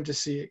people went to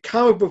see it.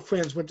 Comic book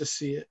fans went to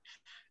see it.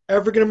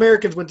 African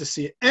Americans went to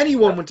see it.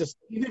 Anyone went to see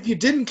it. Even if you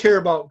didn't care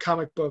about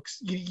comic books,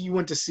 you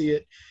went to see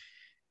it.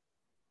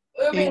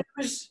 I mean,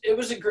 it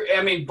was a great.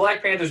 I mean,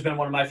 Black Panther's been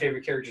one of my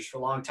favorite characters for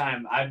a long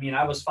time. I mean,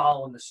 I was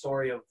following the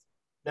story of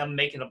them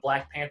making a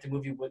Black Panther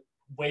movie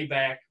way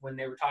back when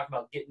they were talking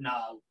about getting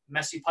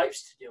Messy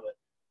Pipes to do it.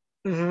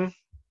 Mm-hmm.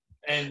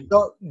 And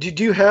so, did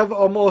you have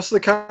almost the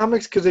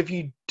comics? Because if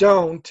you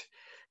don't,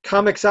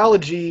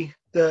 Comixology,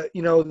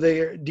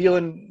 they're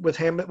dealing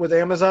with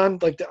Amazon,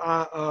 like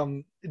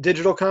the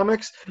digital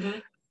comics. Mm-hmm.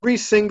 Every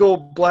single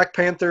Black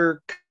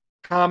Panther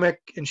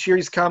comic and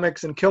Shuri's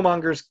comics and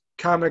Killmonger's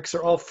comics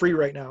are all free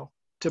right now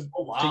to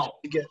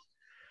get.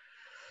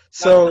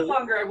 Now, So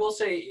Killmonger, I will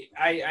say,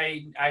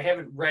 I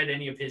haven't read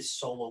any of his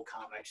solo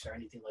comics or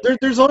anything like that.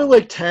 there's only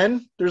like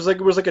 10. It was like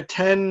a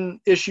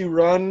 10-issue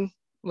run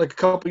like a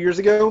couple years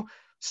ago.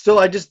 Still,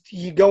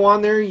 you go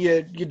on there,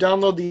 you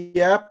download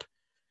the app,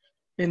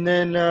 and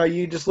then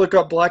you just look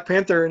up Black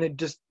Panther, and it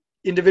just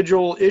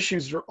individual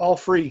issues are all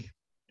free.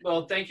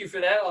 Well, thank you for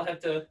that. I'll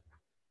have to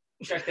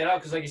check that out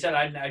because, like you said,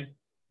 I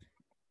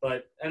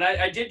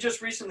did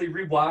just recently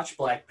rewatch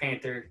Black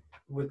Panther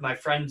with my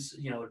friends,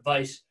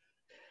 advice.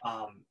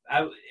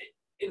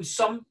 In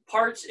some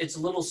parts, it's a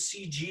little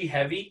CG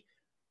heavy,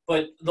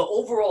 but the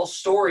overall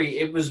story,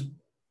 it was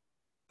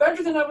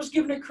better than I was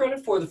giving it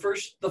credit for the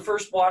first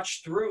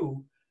watch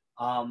through.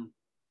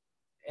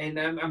 And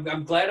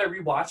I'm glad I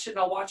rewatched it, and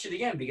I'll watch it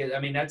again because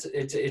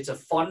it's a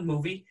fun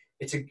movie.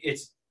 It's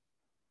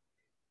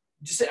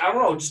just, I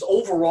don't know, just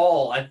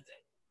overall,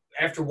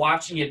 after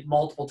watching it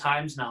multiple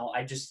times now,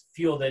 I just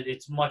feel that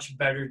it's much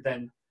better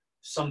than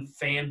some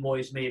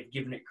fanboys may have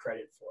given it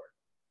credit for.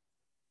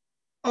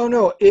 Oh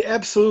no,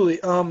 absolutely.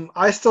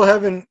 I still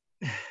haven't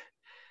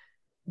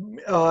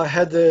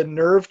had the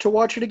nerve to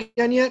watch it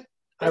again yet.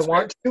 That's I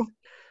want to.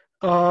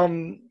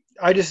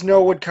 I just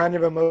know what kind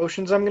of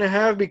emotions I'm going to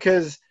have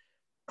because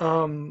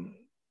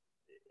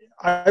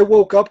I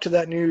woke up to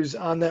that news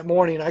on that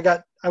morning.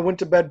 I went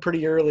to bed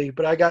pretty early,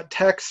 but I got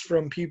texts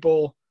from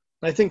people,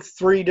 I think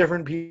 3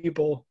 different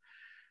people.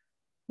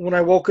 When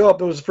I woke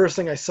up, it was the first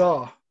thing I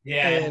saw.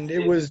 Yeah, and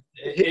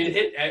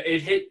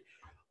it hit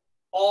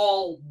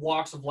all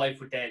walks of life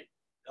with that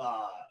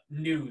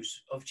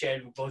news of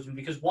Chadwick Boseman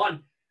because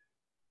one,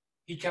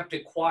 he kept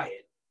it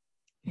quiet.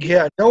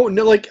 Yeah, no,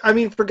 like, I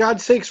mean, for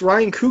God's sakes,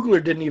 Ryan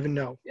Coogler didn't even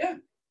know. Yeah,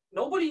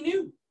 nobody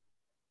knew.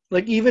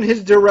 Like, even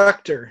his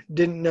director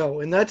didn't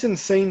know, and that's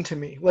insane to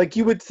me. Like,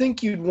 you would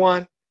think you'd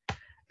want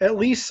at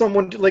least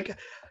someone,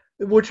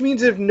 which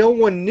means if no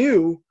one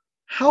knew,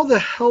 how the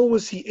hell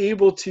was he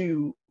able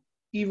to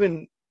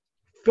even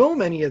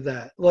film any of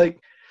that? Like,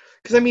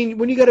 because, I mean,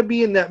 when you got to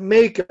be in that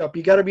makeup,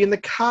 you got to be in the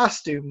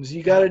costumes,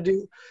 you got to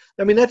do,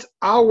 I mean, that's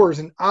hours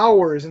and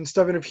hours and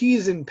stuff. And if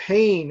he's in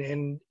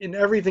pain and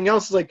everything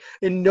else,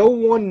 and no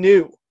one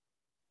knew.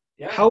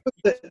 Yeah. How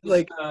was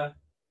it,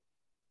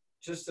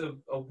 just a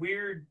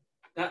weird,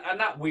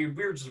 not weird,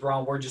 weird's the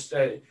wrong word, just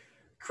a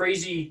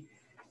crazy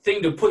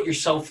thing to put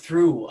yourself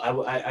through,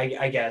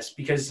 I guess,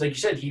 because like you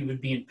said, he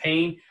would be in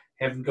pain,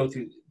 having to go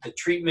through the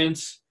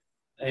treatments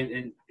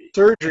and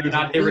surgery.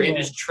 Not they were in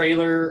his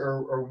trailer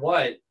or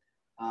what.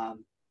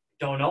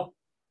 Don't know.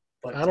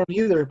 But I don't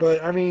either.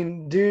 But I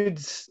mean,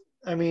 dude's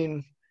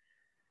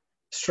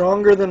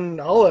stronger than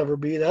I'll ever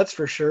be. That's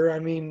for sure. I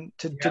mean,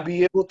 to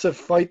be able to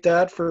fight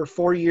that for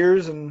 4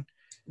 years and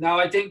now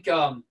I think,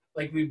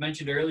 like we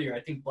mentioned earlier,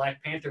 I think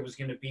Black Panther was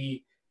going to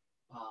be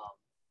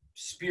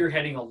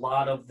spearheading a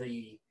lot of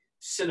the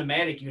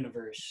cinematic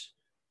universe.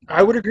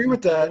 I would agree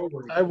with that.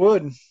 I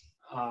would.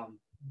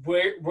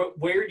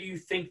 Where do you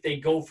think they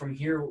go from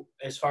here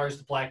as far as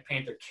the Black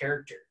Panther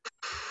character?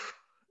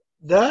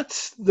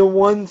 That's the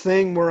one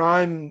thing where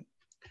I'm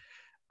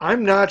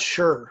not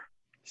sure.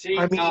 See,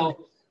 now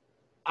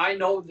I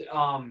know that,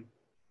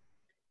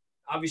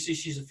 obviously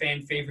she's a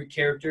fan favorite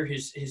character.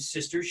 His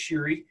sister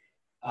Shuri,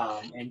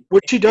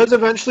 which she does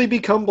eventually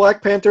become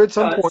Black Panther at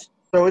some point,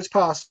 so it's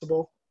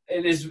possible.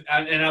 It is,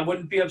 and I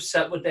wouldn't be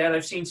upset with that.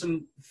 I've seen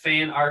some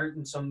fan art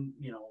and some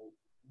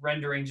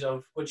renderings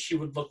of what she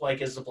would look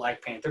like as the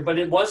Black Panther, but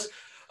it was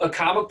a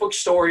comic book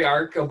story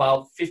arc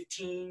about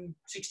 15,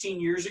 16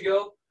 years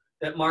ago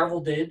that Marvel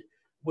did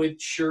with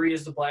Shuri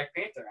as the Black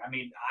Panther. I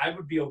mean, I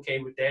would be okay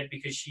with that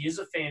because she is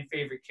a fan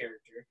favorite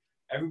character.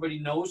 Everybody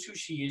knows who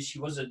she is. She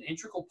was an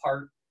integral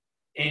part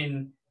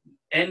in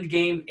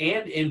Endgame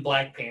and in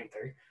Black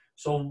Panther.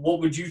 So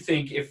what would you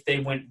think if they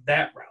went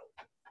that route?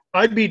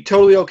 I'd be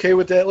totally okay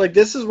with that. Like,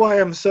 this is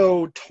why I'm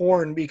so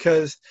torn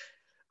because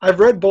I've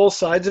read both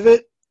sides of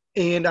it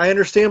and I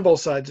understand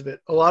both sides of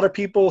it. A lot of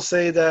people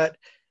say that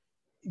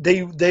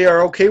they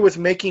are okay with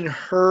making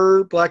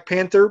her Black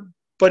Panther,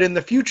 but in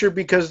the future,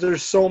 because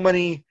there's so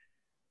many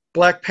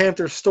Black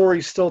Panther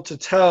stories still to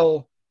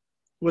tell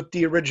with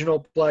the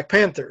original Black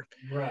Panther.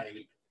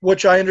 Right.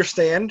 Which I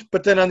understand.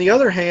 But then on the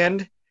other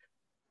hand,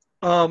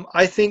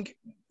 I think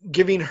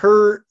giving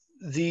her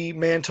the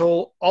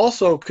mantle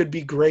also could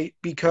be great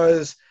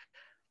because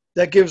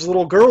that gives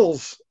little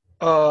girls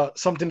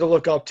something to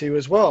look up to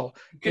as well.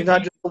 And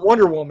not just a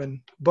Wonder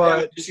Woman,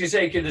 but just gonna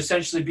say it could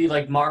essentially be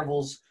like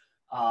Marvel's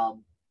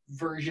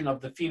version of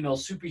the female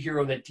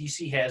superhero that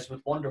DC has with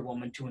Wonder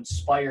Woman to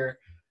inspire,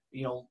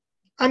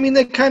 I mean,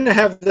 they kind of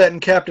have that in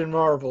Captain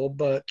Marvel,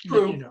 but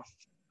true.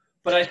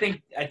 But I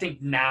think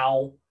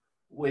now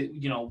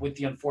with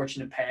the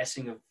unfortunate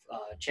passing of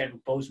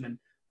Chadwick Boseman,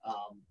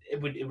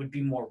 it would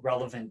be more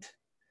relevant.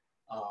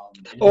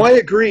 I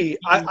agree.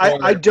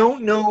 I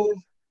don't know.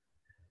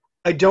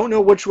 I don't know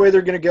which way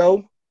they're going to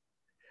go.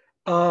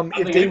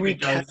 If they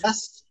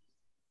recast,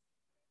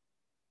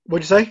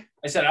 what'd you say?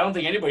 I said I don't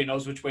think anybody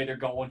knows which way they're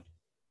going.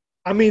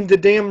 I mean, the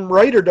damn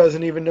writer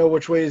doesn't even know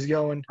which way he's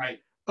going.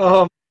 Right.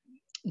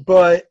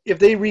 But if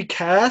they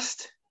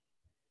recast,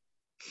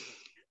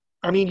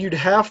 I mean, you'd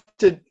have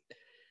to.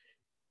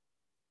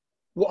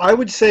 Well, I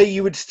would say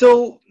you would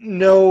still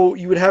know.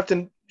 You would have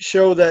to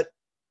show that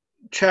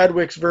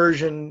Chadwick's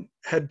version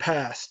had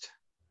passed.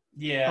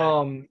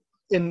 Yeah.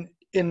 And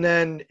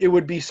then it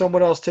would be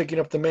someone else taking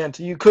up the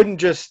mantle. You couldn't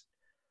just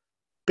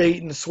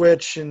bait and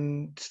switch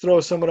and throw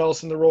someone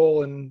else in the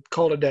role and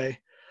call it a day.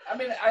 I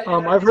mean,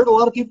 I've heard a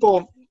lot of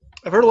people.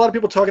 I've heard a lot of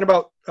people talking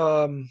about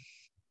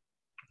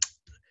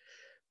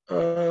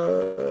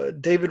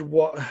David.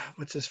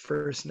 What's his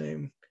first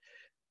name?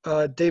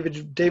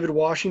 David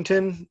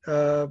Washington,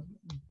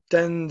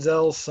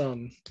 Denzel's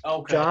son.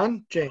 Okay.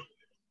 John James.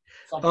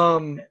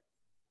 Something like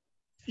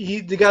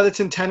The guy that's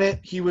in Tenet.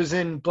 He was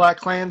in Black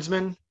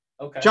Klansman.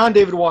 okay. John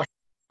David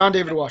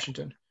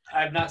Washington.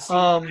 I have not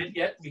seen it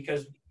yet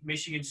because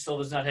Michigan still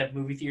does not have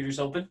movie theaters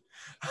open.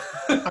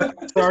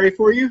 I'm sorry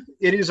for you.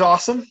 It is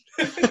awesome.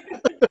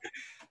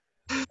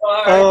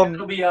 All right,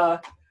 it'll be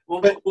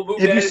we'll move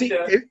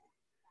that.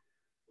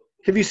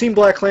 Have you seen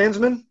Black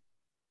Klansman?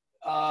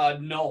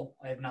 No,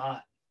 I have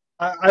not.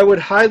 I would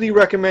highly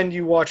recommend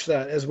you watch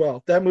that as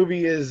well. That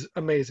movie is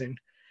amazing.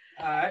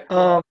 All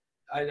right.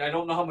 I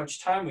don't know how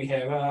much time we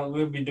have.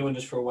 We've been doing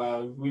this for a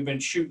while. We've been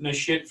shooting this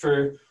shit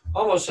for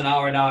almost an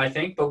hour now, I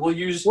think. But we'll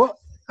use. Well,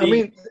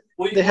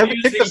 they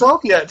haven't kicked us off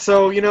yet,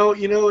 so you know,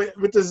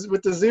 with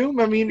the Zoom.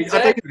 I mean,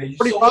 exactly. I think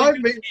 45.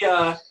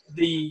 So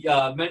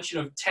the mention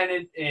of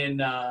Tenet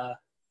and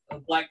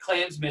Black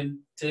Klansman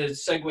to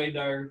segue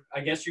our,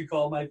 I guess you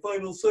call my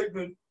final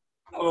segment.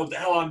 I don't know what the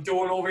hell I'm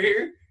doing over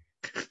here.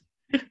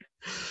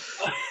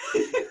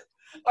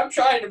 I'm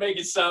trying to make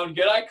it sound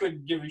good. I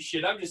couldn't give a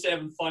shit. I'm just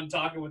having fun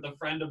talking with a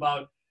friend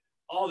about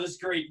all this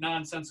great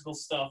nonsensical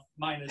stuff.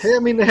 Minus.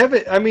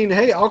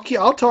 Hey,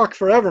 I'll talk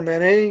forever,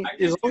 man. Hey,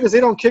 as long as they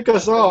don't kick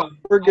us off,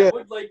 we're good. I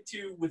would like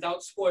to,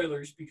 without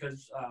spoilers,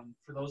 because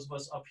for those of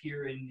us up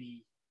here in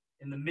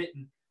the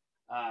mitten,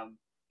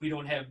 we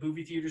don't have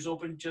movie theaters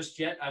open just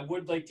yet. I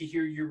would like to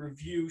hear your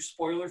review,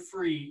 spoiler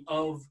free,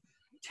 of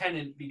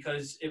Tenet,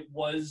 because it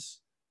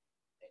was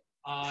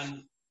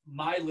on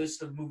my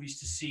list of movies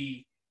to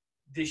see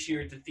this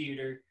year at the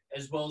theater,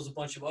 as well as a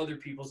bunch of other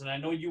people's, and I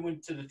know you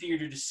went to the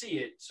theater to see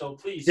it, so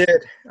please.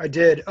 I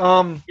did.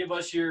 Give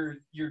us your.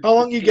 How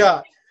long you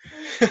got?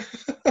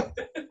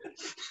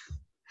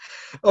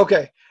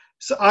 Okay,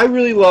 so I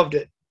really loved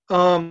it.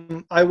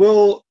 I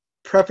will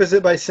preface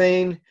it by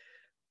saying,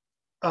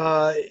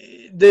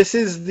 this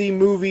is the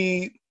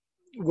movie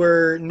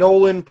where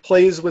Nolan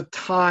plays with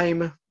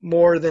time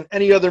more than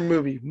any other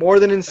movie, more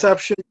than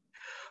Inception,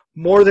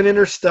 more than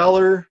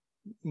Interstellar,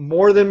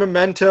 more than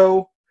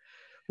Memento,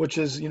 which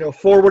is,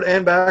 forward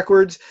and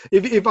backwards.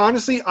 If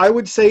honestly, I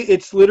would say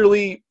it's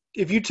literally,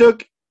 if you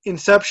took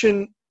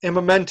Inception and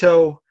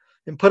Memento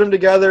and put them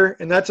together,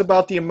 and that's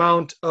about the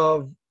amount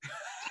of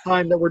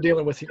time that we're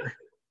dealing with here.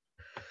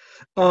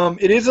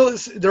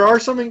 There are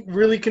some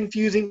really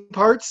confusing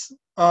parts.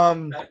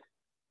 Or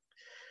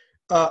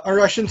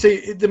I shouldn't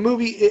say, the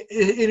movie,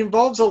 it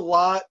involves a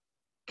lot,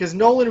 because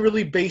Nolan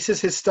really bases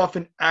his stuff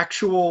in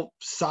actual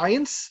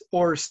science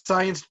or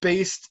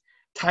science-based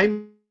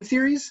time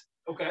theories.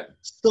 Okay.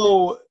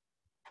 So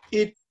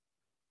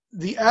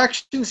the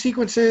action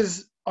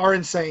sequences are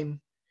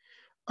insane.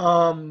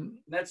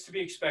 That's to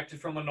be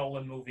expected from a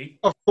Nolan movie.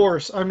 Of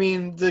course. I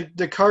mean,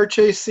 the car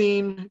chase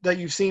scene that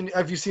you've seen,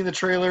 have you seen the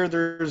trailer?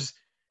 There's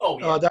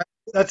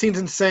that scene's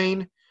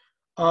insane.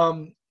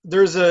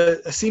 There's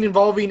a scene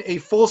involving a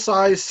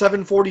full-size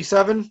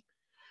 747,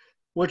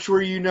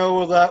 where you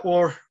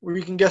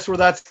can guess where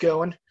that's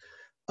going.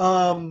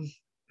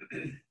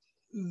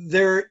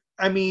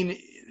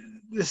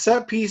 The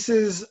set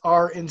pieces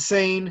are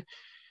insane.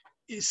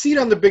 See it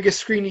on the biggest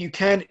screen you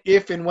can,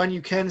 if and when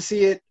you can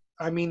see it.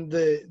 I mean,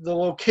 the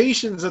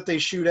locations that they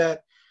shoot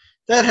at,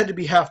 that had to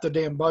be half the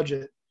damn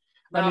budget.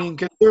 Now,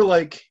 because they're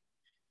like.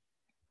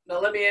 Now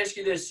let me ask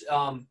you this: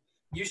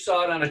 you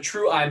saw it on a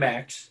true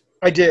IMAX.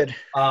 I did.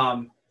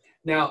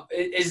 Now,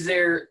 is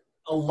there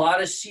a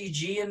lot of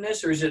CG in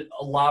this, or is it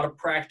a lot of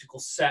practical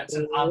sets?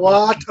 A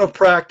lot of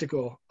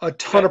practical. A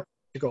ton of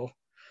practical.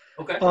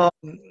 Okay.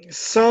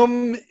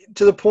 Some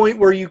to the point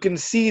where you can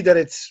see that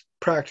it's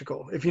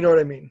practical, if you know what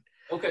I mean.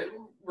 Okay,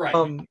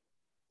 right.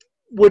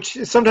 Which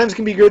sometimes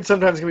can be good,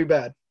 sometimes can be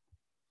bad.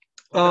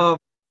 Okay.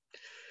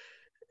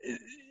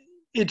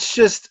 It's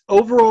just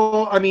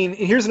overall,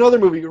 here's another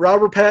movie.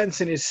 Robert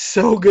Pattinson is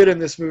so good in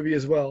this movie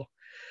as well.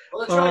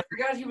 Well, that's right. I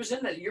forgot he was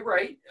in that. You're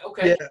right.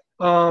 Okay. Yeah.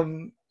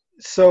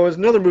 So it's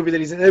another movie that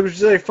he's in. It was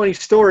just a funny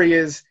story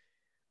is,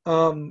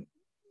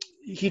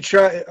 he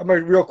tried. I'm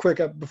real quick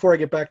before I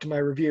get back to my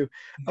review.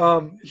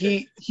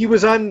 He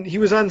was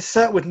on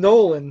set with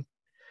Nolan,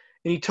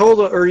 and he told,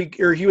 or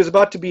he was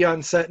about to be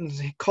on set, and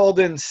he called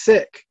in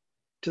sick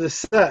to the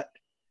set,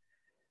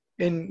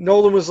 and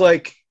Nolan was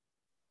like,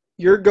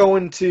 "You're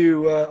going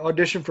to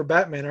audition for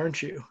Batman,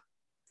 aren't you?"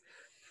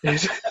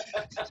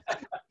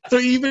 So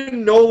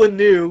even Nolan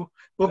knew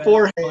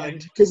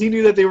beforehand, because he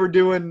knew that they were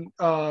doing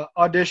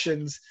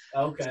auditions.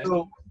 Okay.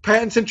 So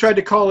Pattinson tried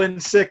to call in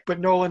sick, but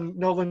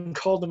Nolan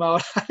called him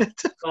out on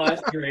it. Oh,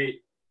 that's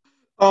great.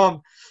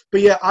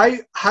 But yeah,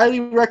 I highly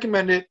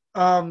recommend it.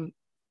 I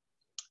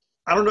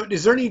don't know.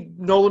 Is there any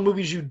Nolan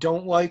movies you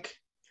don't like?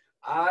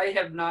 I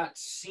have not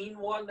seen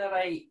one that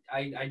I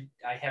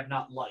have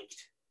not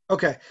liked.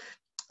 Okay.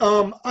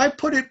 I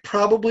put it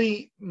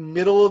probably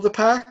middle of the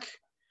pack,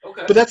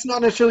 Okay. but that's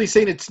not necessarily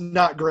saying it's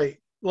not great.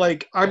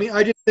 Like, I Yeah. mean,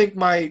 I just think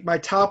my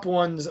top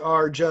ones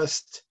are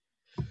just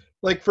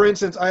like, for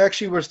instance, I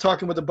actually was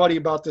talking with a buddy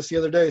about this the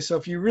other day. So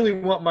if you really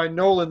want my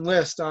Nolan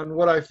list on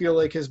what I feel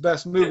like his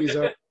best movies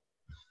are,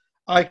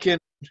 I can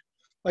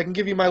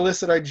give you my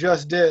list that I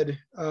just did.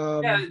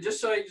 Yeah,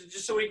 just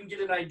so we can get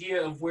an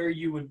idea of where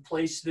you would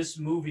place this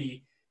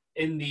movie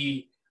in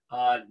the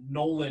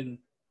Nolan.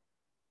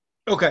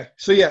 Okay,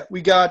 so yeah,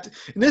 we got.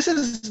 And this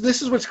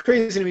is what's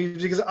crazy to me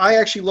because I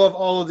actually love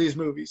all of these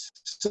movies.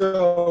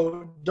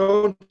 So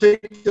don't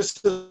take this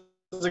as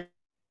a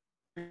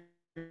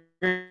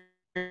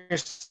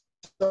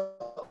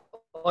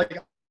like,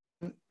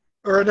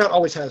 or not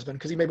always has been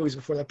because he made movies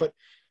before that, but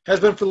has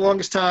been for the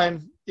longest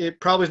time. It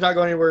probably is not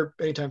going anywhere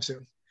anytime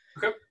soon.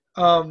 Okay.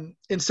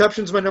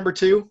 Inception's my number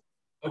 2.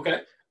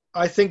 Okay.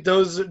 I think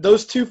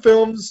those two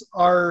films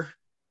are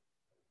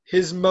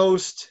his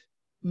most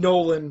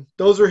Nolan.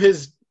 Those are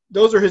his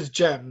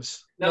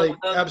gems. No, Like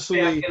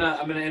absolutely.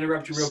 I'm gonna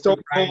interrupt you real Stone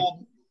quick, Brian.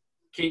 Cold.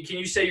 Can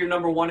you say your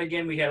number 1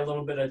 again? We had a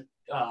little bit of.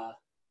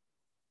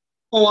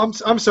 Oh,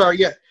 I'm sorry.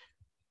 Yeah,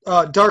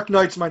 Dark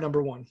Knight's my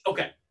number 1.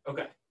 Okay.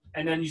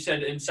 And then you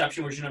said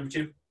Inception was your number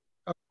 2.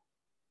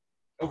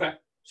 Okay.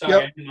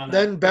 Sorry. Yep.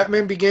 Then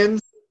Batman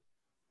Begins.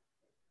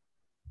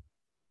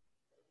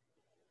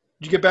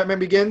 Did you get Batman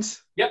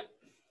Begins? Yep.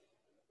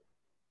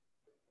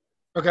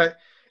 Okay.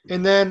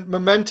 And then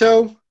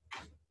Memento.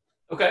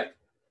 Okay.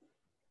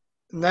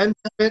 And then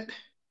Tenet.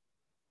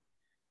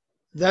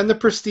 Then The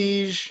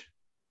Prestige.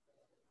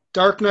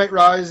 Dark Knight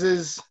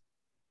Rises.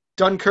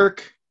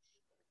 Dunkirk.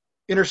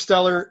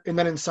 Interstellar. And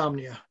then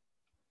Insomnia.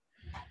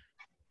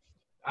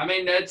 I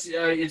mean, that's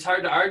it's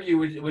hard to argue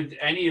with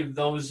any of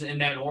those in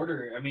that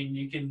order. I mean,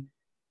 you can.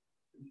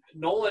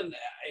 Nolan,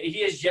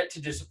 he has yet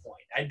to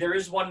disappoint. There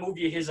is one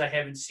movie of his I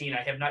haven't seen.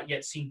 I have not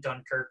yet seen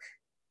Dunkirk.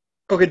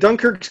 Okay,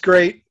 Dunkirk's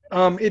great.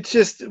 It's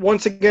just,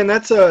 once again,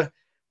 that's a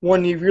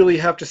one you really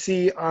have to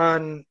see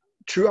on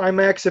true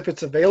IMAX if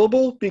it's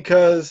available,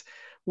 because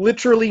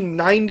literally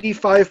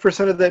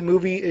 95% of that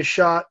movie is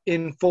shot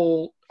in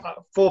full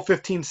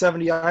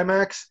 1570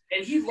 IMAX.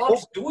 And he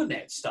loves doing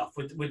that stuff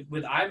with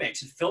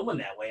IMAX and filming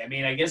that way. I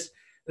mean, I guess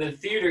the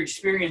theater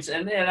experience,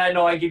 and I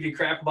know I give you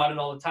crap about it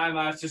all the time.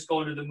 I was just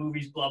going to the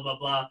movies, blah, blah,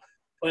 blah.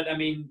 But, I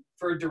mean,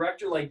 for a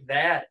director like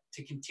that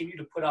to continue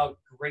to put out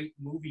great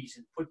movies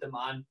and put them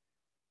on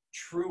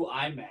true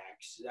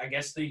IMAX, I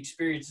guess the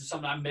experience is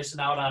something I'm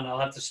missing out on. I'll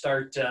have to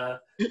start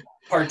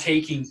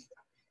partaking.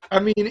 I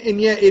mean,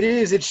 and yeah, it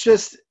is. It's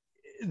just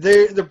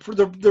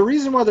the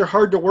reason why they're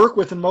hard to work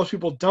with and most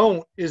people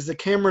don't is the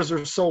cameras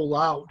are so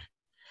loud.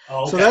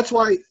 Oh, okay. So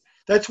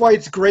that's why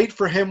it's great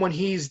for him when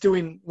he's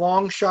doing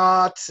long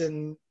shots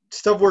and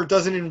stuff where it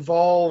doesn't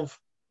involve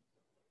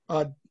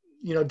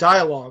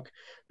dialogue,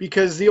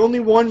 because the only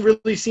one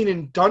really seen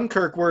in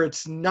Dunkirk where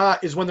it's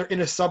not is when they're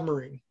in a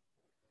submarine.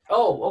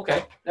 Oh,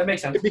 okay, that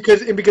makes sense.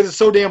 Because it's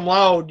so damn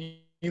loud,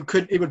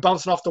 it would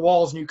bounce off the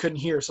walls and you couldn't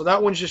hear. So that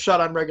one's just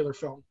shot on regular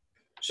film.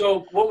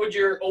 So, what would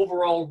your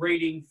overall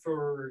rating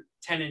for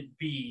Tenet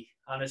be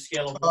on a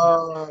scale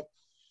of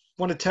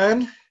 1 to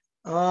 10?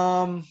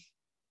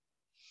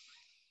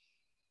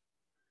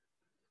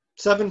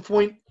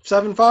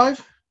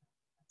 7.75.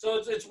 So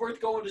it's worth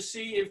going to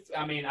see.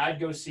 I'd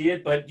go see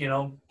it, but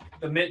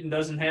the Mitten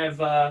doesn't have.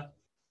 I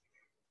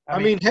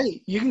mean,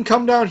 hey, you can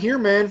come down here,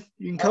 man.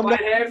 You can come down.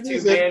 I have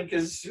to, man,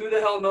 because who the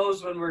hell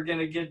knows when we're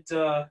gonna get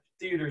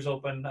theaters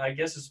open? I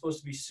guess it's supposed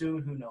to be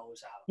soon. Who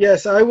knows how?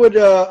 Yes, I would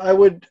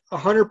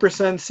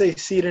 100% say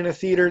see it in a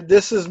theater.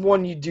 This is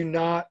one you do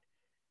not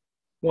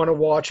want to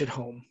watch at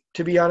home.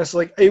 To be honest,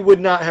 like, it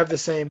would not have the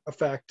same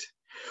effect.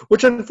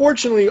 Which,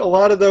 unfortunately, a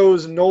lot of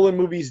those Nolan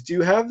movies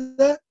do have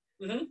that.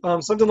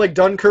 Mm-hmm. Something like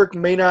Dunkirk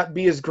may not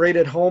be as great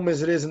at home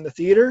as it is in the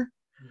theater.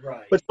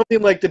 Right. But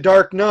something like The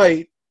Dark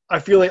Knight, I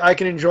feel like I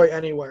can enjoy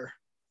anywhere,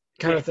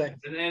 kind of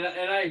thing. And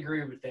I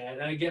agree with that.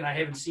 And again, I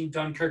haven't seen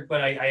Dunkirk,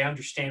 but I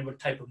understand what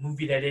type of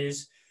movie that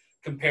is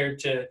compared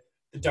to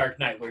The Dark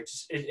Knight, where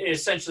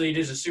essentially it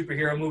is a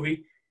superhero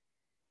movie.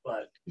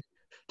 But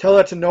tell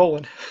that to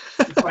Nolan.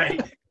 Right.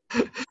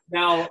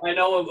 Now, I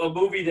know a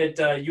movie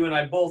that you and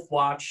I both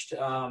watched.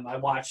 I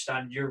watched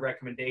on your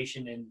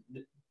recommendation and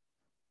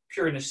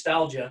pure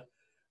nostalgia.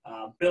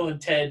 Bill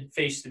and Ted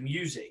Face the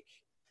Music.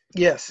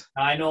 Yes.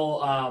 I know.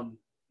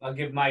 I'll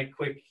give my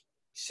quick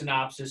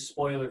synopsis,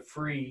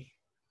 spoiler-free,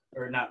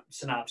 or not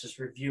synopsis,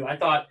 review. I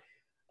thought,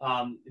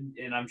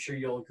 and I'm sure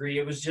you'll agree,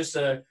 it was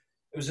an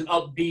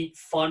upbeat,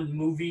 fun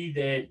movie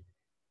that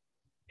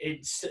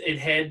it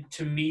had,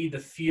 to me, the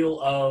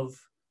feel of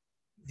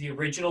the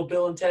original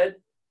Bill and Ted.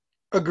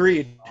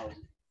 Agreed.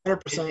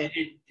 100%.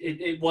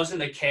 It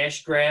wasn't a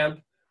cash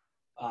grab.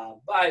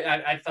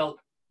 I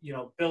felt,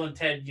 Bill and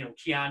Ted,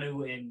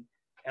 Keanu and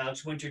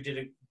Alex Winter did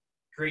a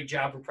great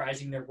job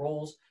reprising their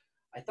roles.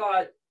 I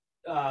thought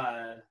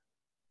the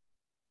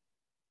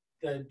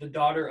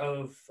daughter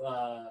of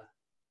oh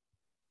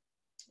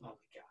my god,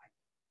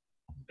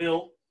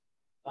 Bill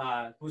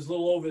was a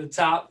little over the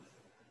top.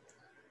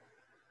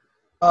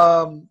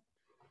 Or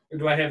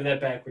do I have that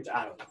backwards?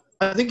 I don't know.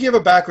 I think you have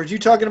it backwards. You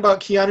talking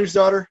about Keanu's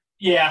daughter?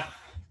 Yeah.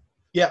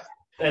 Yeah.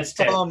 That's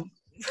terrible.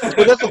 But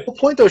that's the whole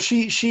point, though.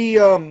 She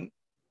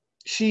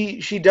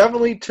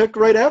definitely took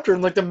right after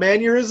him, like the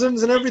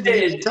mannerisms and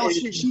everything. You can tell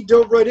she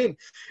dove right in.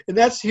 And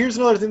here's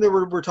another thing that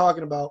we're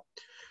talking about.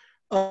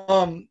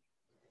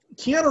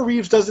 Keanu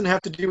Reeves doesn't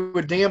have to do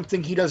a damn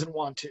thing he doesn't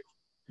want to.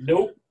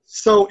 Nope.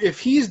 So if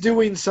he's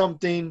doing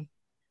something,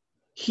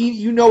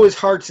 his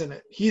heart's in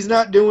it. He's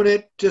not doing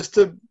it just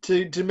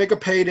to make a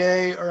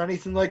payday or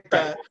anything like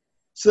that.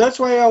 So that's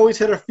why I always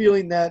had a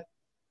feeling that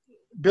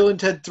Bill and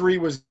Ted 3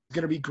 was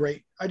going to be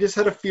great. I just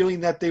had a feeling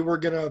that they were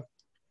going to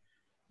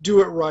do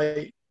it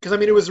right. Because, I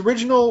mean, it was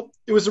original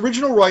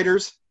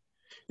writers.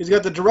 He's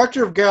got the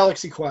director of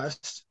Galaxy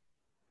Quest.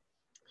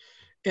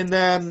 And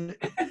then...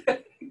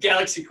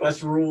 Galaxy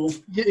Quest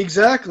rules. Yeah,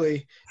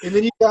 exactly. And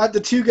then you got the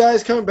two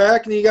guys coming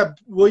back, and then you got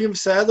William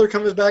Sadler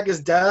coming back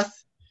as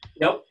Death.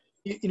 Yep.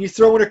 And you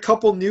throw in a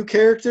couple new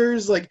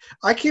characters. Like,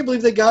 I can't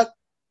believe they got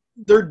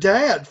their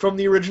dad from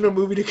the original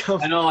movie to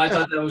come. I know. I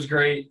thought that was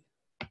great.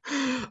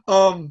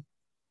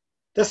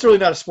 That's really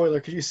not a spoiler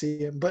because you see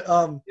him. But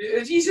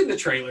he's in the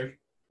trailer.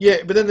 Yeah,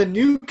 but then the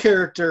new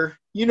character,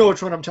 you know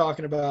which one I'm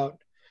talking about.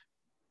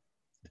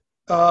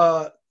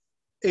 A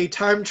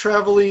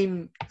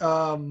time-traveling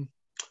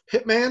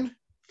hitman,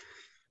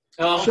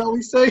 shall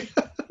we say?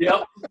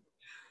 Yep.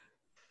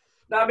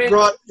 No, I mean,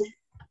 brought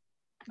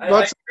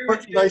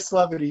nice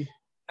levity.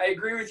 I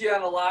agree with you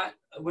on a lot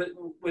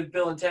with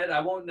Bill and Ted. I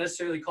won't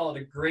necessarily call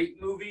it a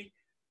great movie,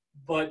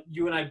 but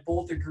you and I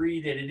both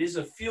agree that it is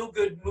a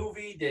feel-good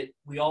movie that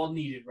we all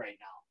needed right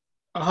now.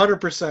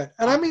 100%.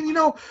 And I mean, you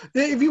know,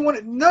 if you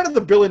want, none of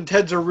the Bill and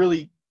Teds are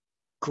really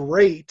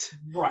great,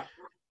 right?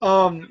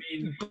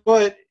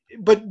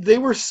 But they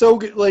were so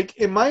good. Like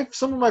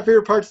some of my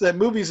favorite parts of that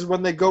movie is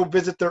when they go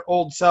visit their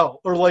old self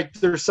or like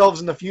their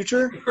selves in the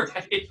future.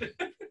 Right.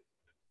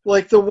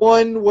 Like the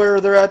one where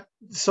they're at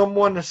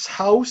someone's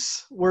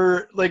house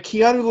where like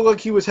Keanu looked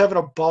like he was having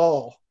a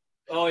ball.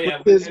 Oh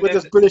yeah, with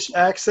his British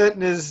accent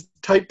and his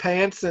tight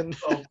pants and.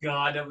 Oh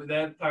god,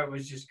 that part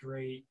was just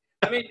great.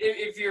 I mean,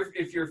 if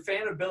you're a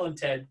fan of Bill and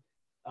Ted,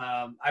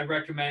 I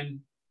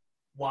recommend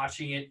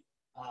watching it.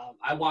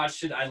 I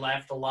watched it. I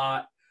laughed a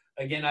lot.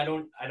 Again, I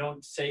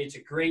don't say it's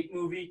a great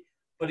movie,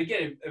 but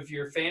again, if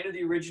you're a fan of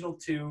the original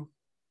two,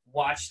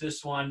 watch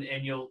this one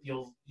and you'll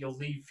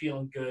leave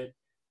feeling good,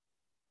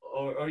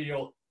 or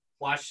you'll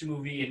watch the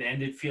movie and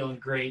end it feeling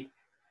great.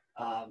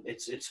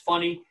 It's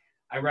funny.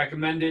 I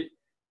recommend it.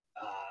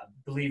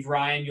 Believe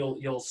Ryan,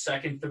 you'll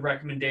second the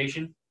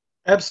recommendation.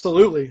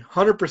 Absolutely,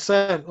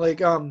 100%.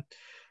 Like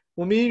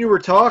when me and you were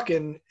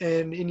talking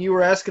and you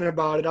were asking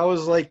about it, I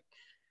was like,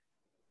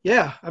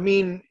 yeah. I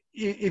mean,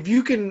 if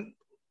you can.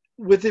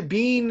 With it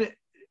being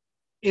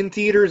in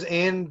theaters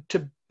and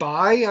to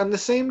buy on the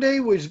same day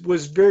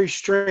was very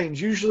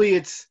strange. Usually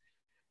it's,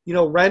 you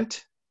know,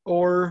 rent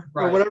or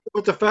whatever.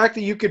 But the fact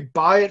that you could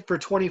buy it for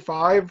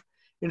 $25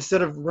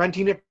 instead of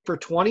renting it for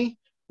 $20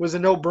 was a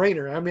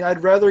no-brainer. I mean,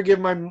 I'd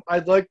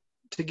like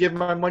to give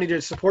my money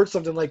to support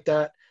something like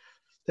that.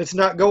 That's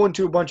not going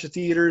to a bunch of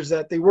theaters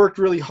that they worked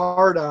really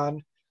hard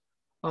on.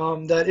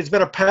 That it's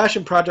been a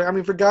passion project. I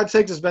mean, for God's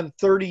sakes, it's been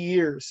 30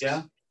 years.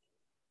 Yeah.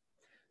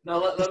 Now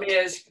let me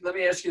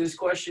ask you this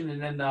question, and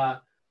then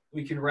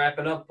we can wrap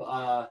it up.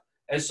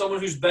 As someone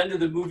who's been to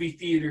the movie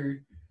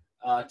theater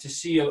to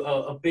see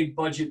a big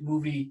budget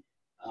movie,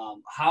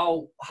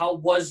 how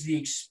was the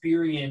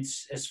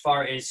experience as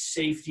far as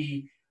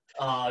safety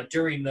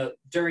during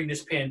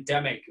this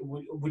pandemic?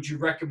 Would you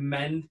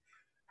recommend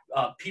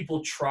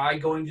people try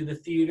going to the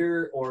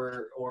theater,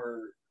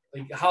 or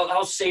like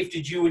how safe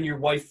did you and your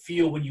wife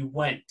feel when you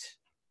went?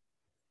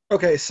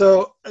 Okay,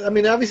 so I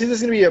mean, obviously this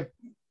is going to be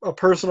a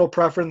personal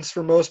preference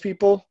for most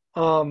people.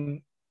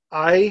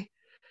 I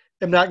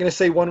am not going to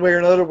say one way or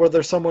another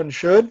whether someone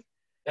should.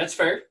 That's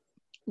fair.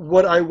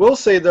 What I will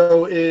say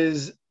though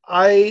is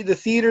the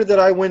theater that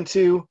I went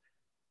to,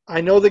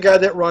 I know the guy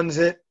that runs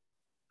it.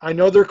 I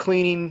know their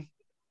cleaning.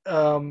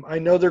 I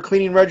know their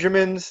cleaning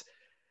regimens.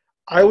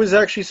 I was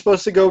actually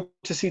supposed to go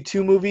to see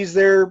 2 movies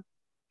there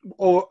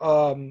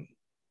a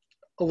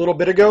little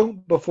bit ago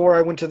before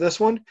I went to this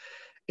one.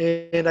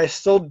 And I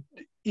still,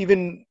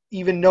 even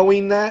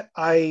knowing that,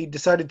 I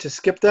decided to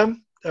skip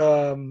them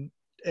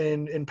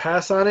and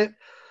pass on it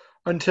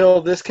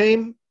until this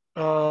came,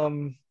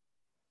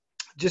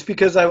 just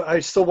because I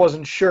still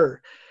wasn't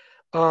sure.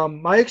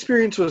 My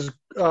experience was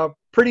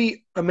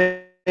pretty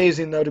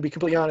amazing, though, to be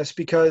completely honest,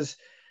 because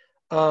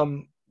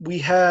we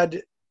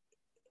had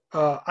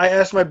I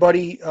asked my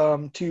buddy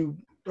or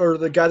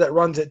the guy that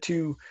runs it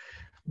to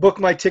book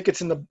my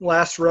tickets in the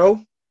last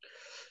row.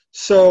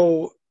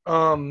 So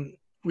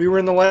we were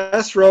in the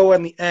last row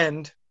in the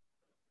end,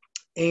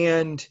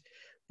 and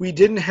we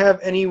didn't have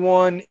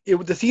anyone.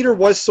 The theater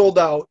was sold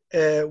out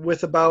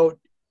with about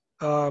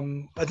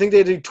I think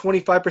they did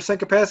 25%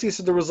 capacity,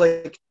 so there was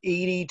like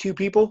 82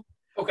 people.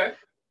 Okay.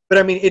 But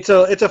I mean, it's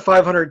a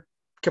 500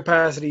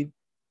 capacity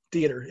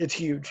theater. It's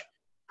huge.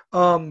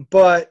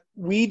 But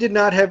we did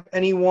not have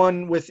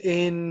anyone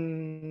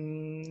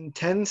within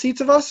 10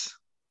 seats of us.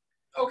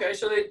 Okay,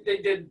 so they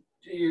did.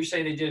 You're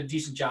saying they did a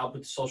decent job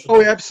with the social.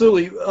 Oh,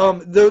 absolutely.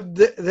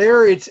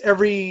 There it's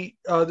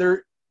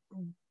there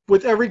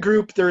with every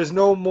group. There's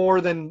no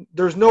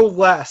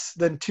less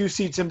than 2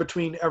 seats in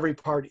between every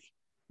party.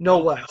 No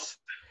less.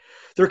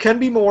 There can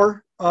be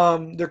more.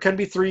 There can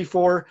be 3,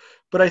 4.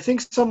 But I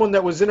think someone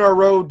that was in our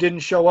row didn't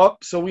show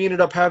up, so we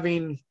ended up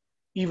having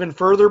even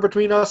further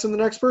between us and the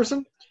next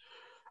person.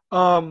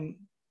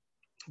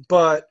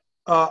 But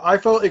I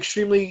felt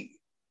extremely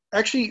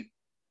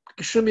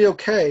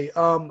okay.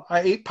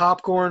 I ate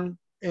popcorn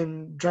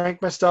and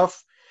drank my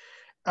stuff.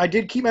 I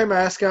did keep my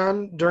mask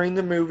on during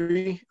the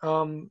movie.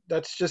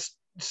 That's just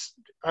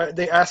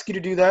they ask you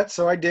to do that,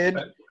 so I did.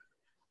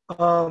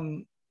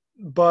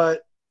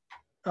 But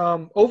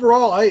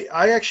overall,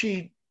 I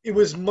actually it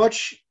was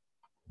much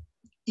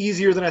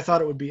easier than I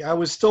thought it would be. I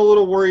was still a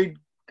little worried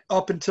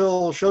up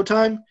until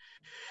showtime,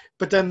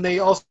 but then they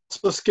also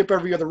skip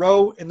every other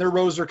row, and their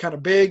rows are kind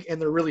of big and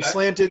they're really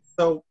slanted.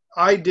 So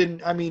I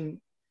didn't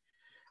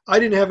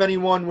have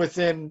anyone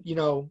within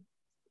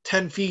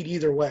 10 feet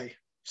either way.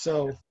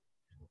 So,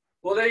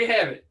 well, there you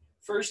have it.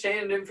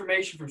 First-hand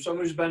information from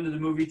someone who's been to the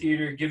movie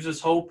theater. It gives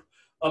us hope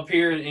up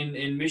here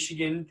in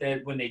Michigan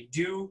that when they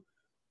do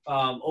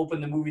open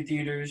the movie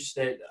theaters,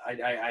 that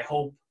I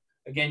hope.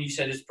 Again, you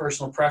said it's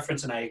personal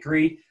preference, and I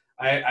agree.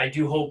 I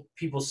do hope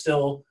people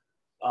still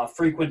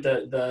frequent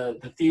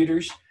the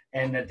theaters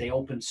and that they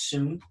open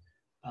soon.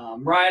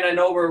 Ryan, I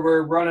know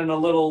we're running a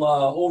little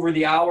over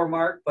the hour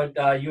mark, but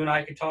you and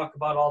I could talk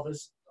about all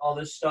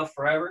this stuff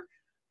forever.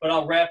 But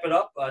I'll wrap it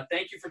up.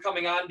 Thank you for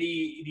coming on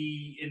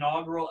the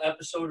inaugural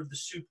episode of the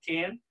Soup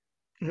Can.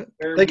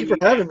 Thank you for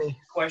having me.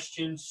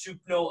 Question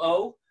Soup No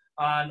O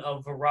on a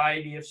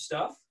variety of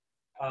stuff.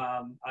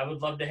 I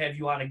would love to have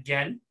you on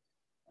again.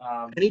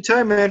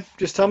 Anytime, man.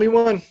 Just tell me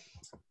when.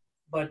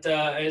 But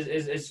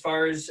as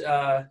far as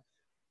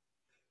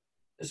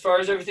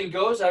everything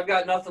goes, I've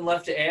got nothing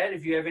left to add.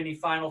 If you have any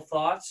final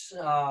thoughts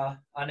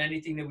on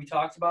anything that we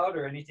talked about,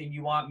 or anything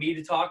you want me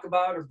to talk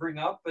about or bring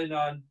up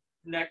in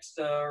next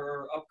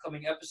or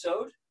upcoming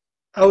episode.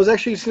 I was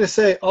actually just going to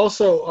say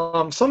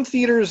also, some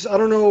theaters, I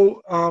don't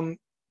know,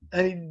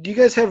 do you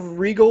guys have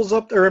Regals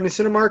up there? I mean,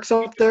 Cinemarks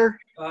up there?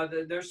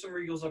 There's some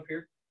Regals up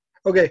here.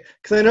 Okay,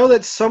 because I know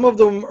that some of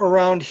them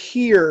around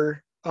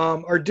here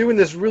are doing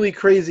this really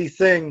crazy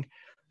thing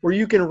where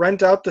you can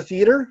rent out the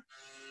theater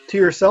to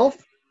yourself.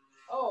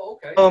 Oh,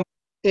 okay.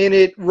 And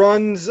it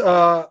runs,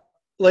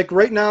 like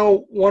right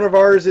now, one of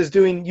ours is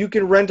doing, you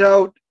can rent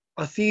out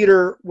a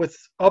theater with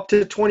up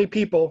to 20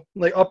 people,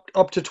 like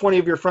up to 20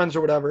 of your friends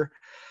or whatever,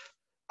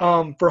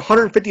 for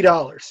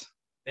 $150.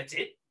 That's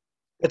it?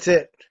 That's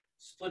it.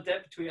 Split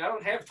that between, I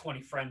don't have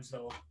 20 friends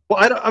though.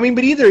 Well,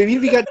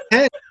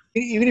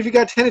 even if you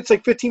got 10, it's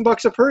like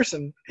 $15 a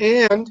person.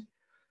 And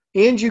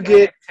you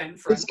get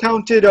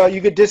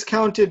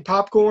discounted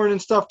popcorn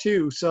and stuff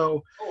too.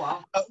 So oh,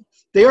 wow.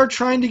 They are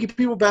trying to get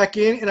people back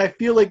in, and I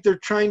feel like they're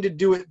trying to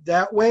do it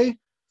that way,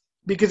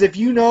 because if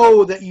you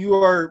know that you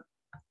are,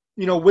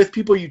 with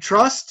people you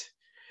trust,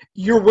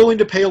 you're willing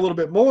to pay a little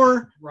bit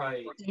more.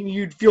 Right. And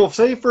you'd feel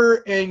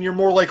safer, and you're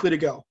more likely to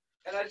go.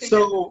 And I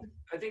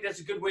think that's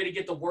a good way to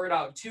get the word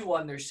out too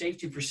on their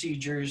safety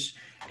procedures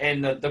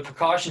and the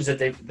precautions that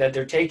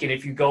they're taking.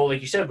 If you go,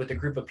 like you said, with a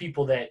group of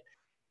people that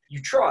you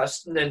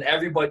trust, and then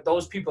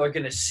those people are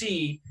going to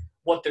see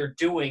what they're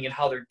doing and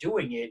how they're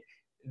doing it,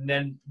 and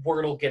then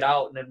word will get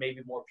out, and then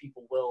maybe more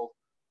people will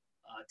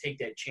take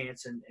that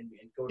chance and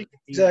go to the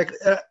theater. Exactly.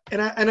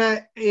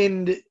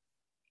 And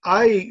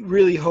I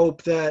really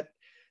hope that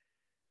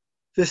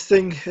this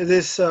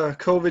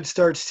COVID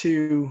starts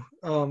to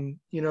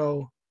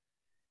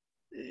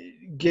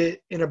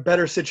get in a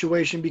better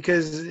situation,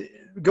 because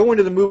going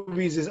to the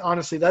movies is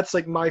honestly, that's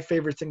like my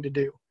favorite thing to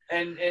do.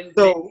 And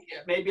so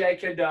maybe I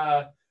could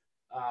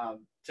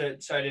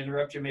sorry to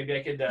interrupt you. Maybe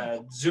I could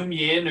Zoom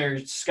you in or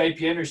Skype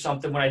you in or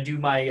something when I do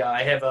my.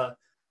 I have a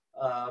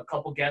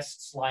couple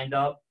guests lined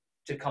up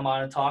to come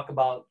on and talk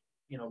about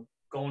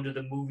going to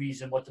the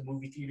movies and what the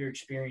movie theater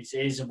experience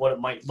is and what it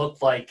might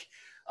look like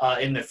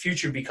in the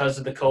future because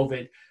of the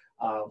COVID.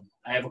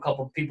 I have a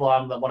couple of people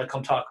on that want to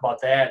come talk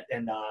about that,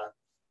 and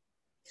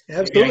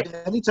absolutely,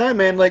 anytime,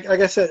 man. Like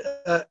I said,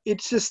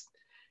 it's just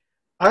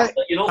for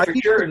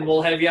sure, and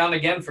we'll have you on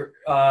again for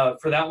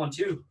that one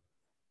too.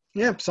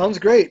 Yeah, sounds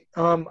great.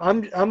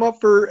 I'm up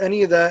for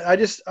any of that.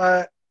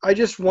 I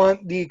just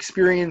want the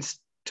experience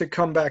to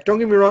come back. Don't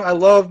get me wrong. I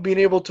love being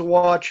able to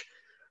watch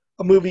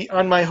a movie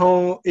on my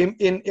home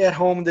at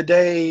home the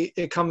day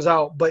it comes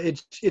out, but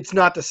it's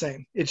not the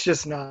same. It's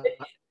just not.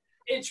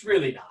 It's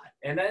really not.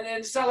 And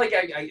it's not like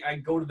I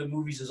go to the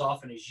movies as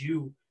often as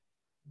you,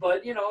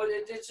 but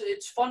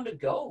it's fun to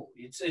go.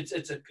 It's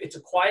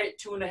a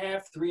quiet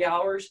 2.5, 3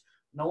 hours.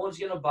 No one's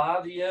gonna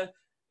bother you.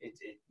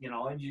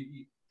 And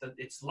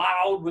it's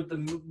loud with the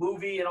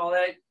movie and all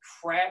that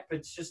crap.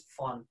 It's just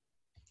fun.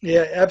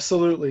 Yeah,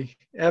 absolutely.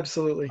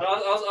 Absolutely.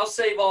 I'll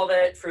save all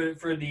that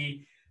for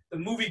the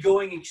movie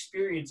going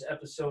experience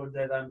episode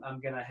that I'm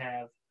going to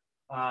have.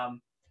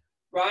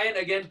 Ryan,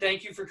 again,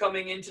 thank you for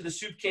coming into the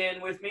Soup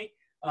Can with me.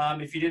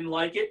 If you didn't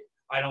like it,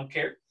 I don't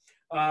care.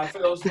 For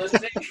those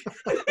listening,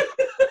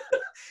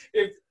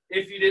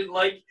 if you didn't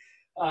like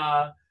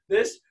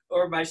this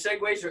or my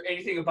segues or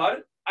anything about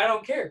it, I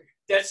don't care.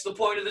 That's the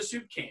point of the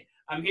Soup Can.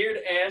 I'm here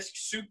to ask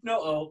Soup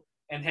No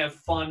and have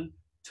fun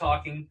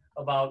talking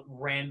about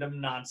random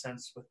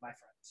nonsense with my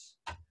friends.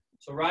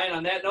 So Ryan,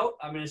 on that note,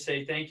 I'm going to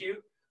say thank you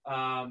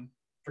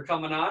for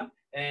coming on,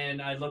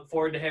 and I look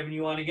forward to having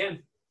you on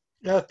again.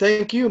 Yeah,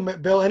 thank you,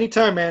 Bill.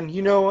 Anytime, man.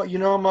 You know,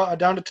 I'm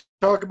down to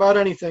talk about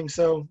anything.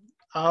 So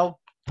I'll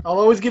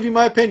always give you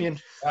my opinion.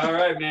 All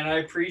right, man. I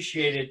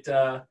appreciate it.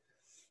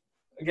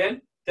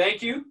 Again,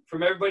 thank you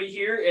from everybody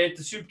here at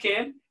the Soup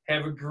Can.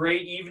 Have a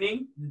great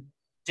evening,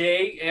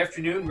 day,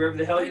 afternoon, wherever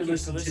the hell you're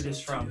listening to this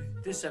from.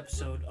 This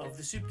episode of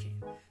the Soup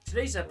Can.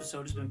 Today's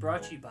episode has been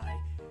brought to you by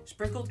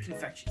Sprinkled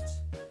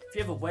Confections. If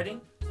you have a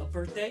wedding, a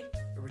birthday,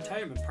 a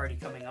retirement party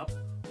coming up,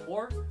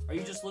 or are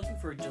you just looking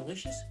for a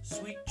delicious,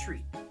 sweet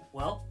treat?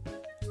 Well,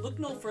 look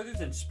no further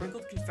than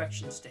Sprinkled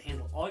Confections to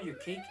handle all your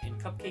cake and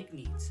cupcake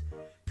needs.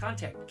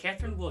 Contact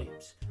Catherine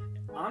Williams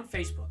on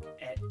Facebook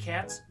at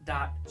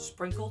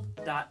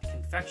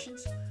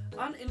cats.sprinkled.confections,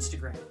 on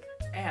Instagram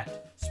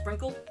at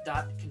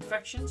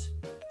sprinkled.confections,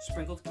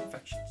 Sprinkled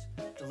Confections,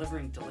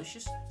 delivering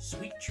delicious,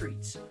 sweet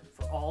treats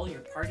for all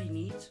your party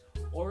needs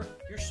or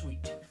your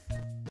sweet tooth.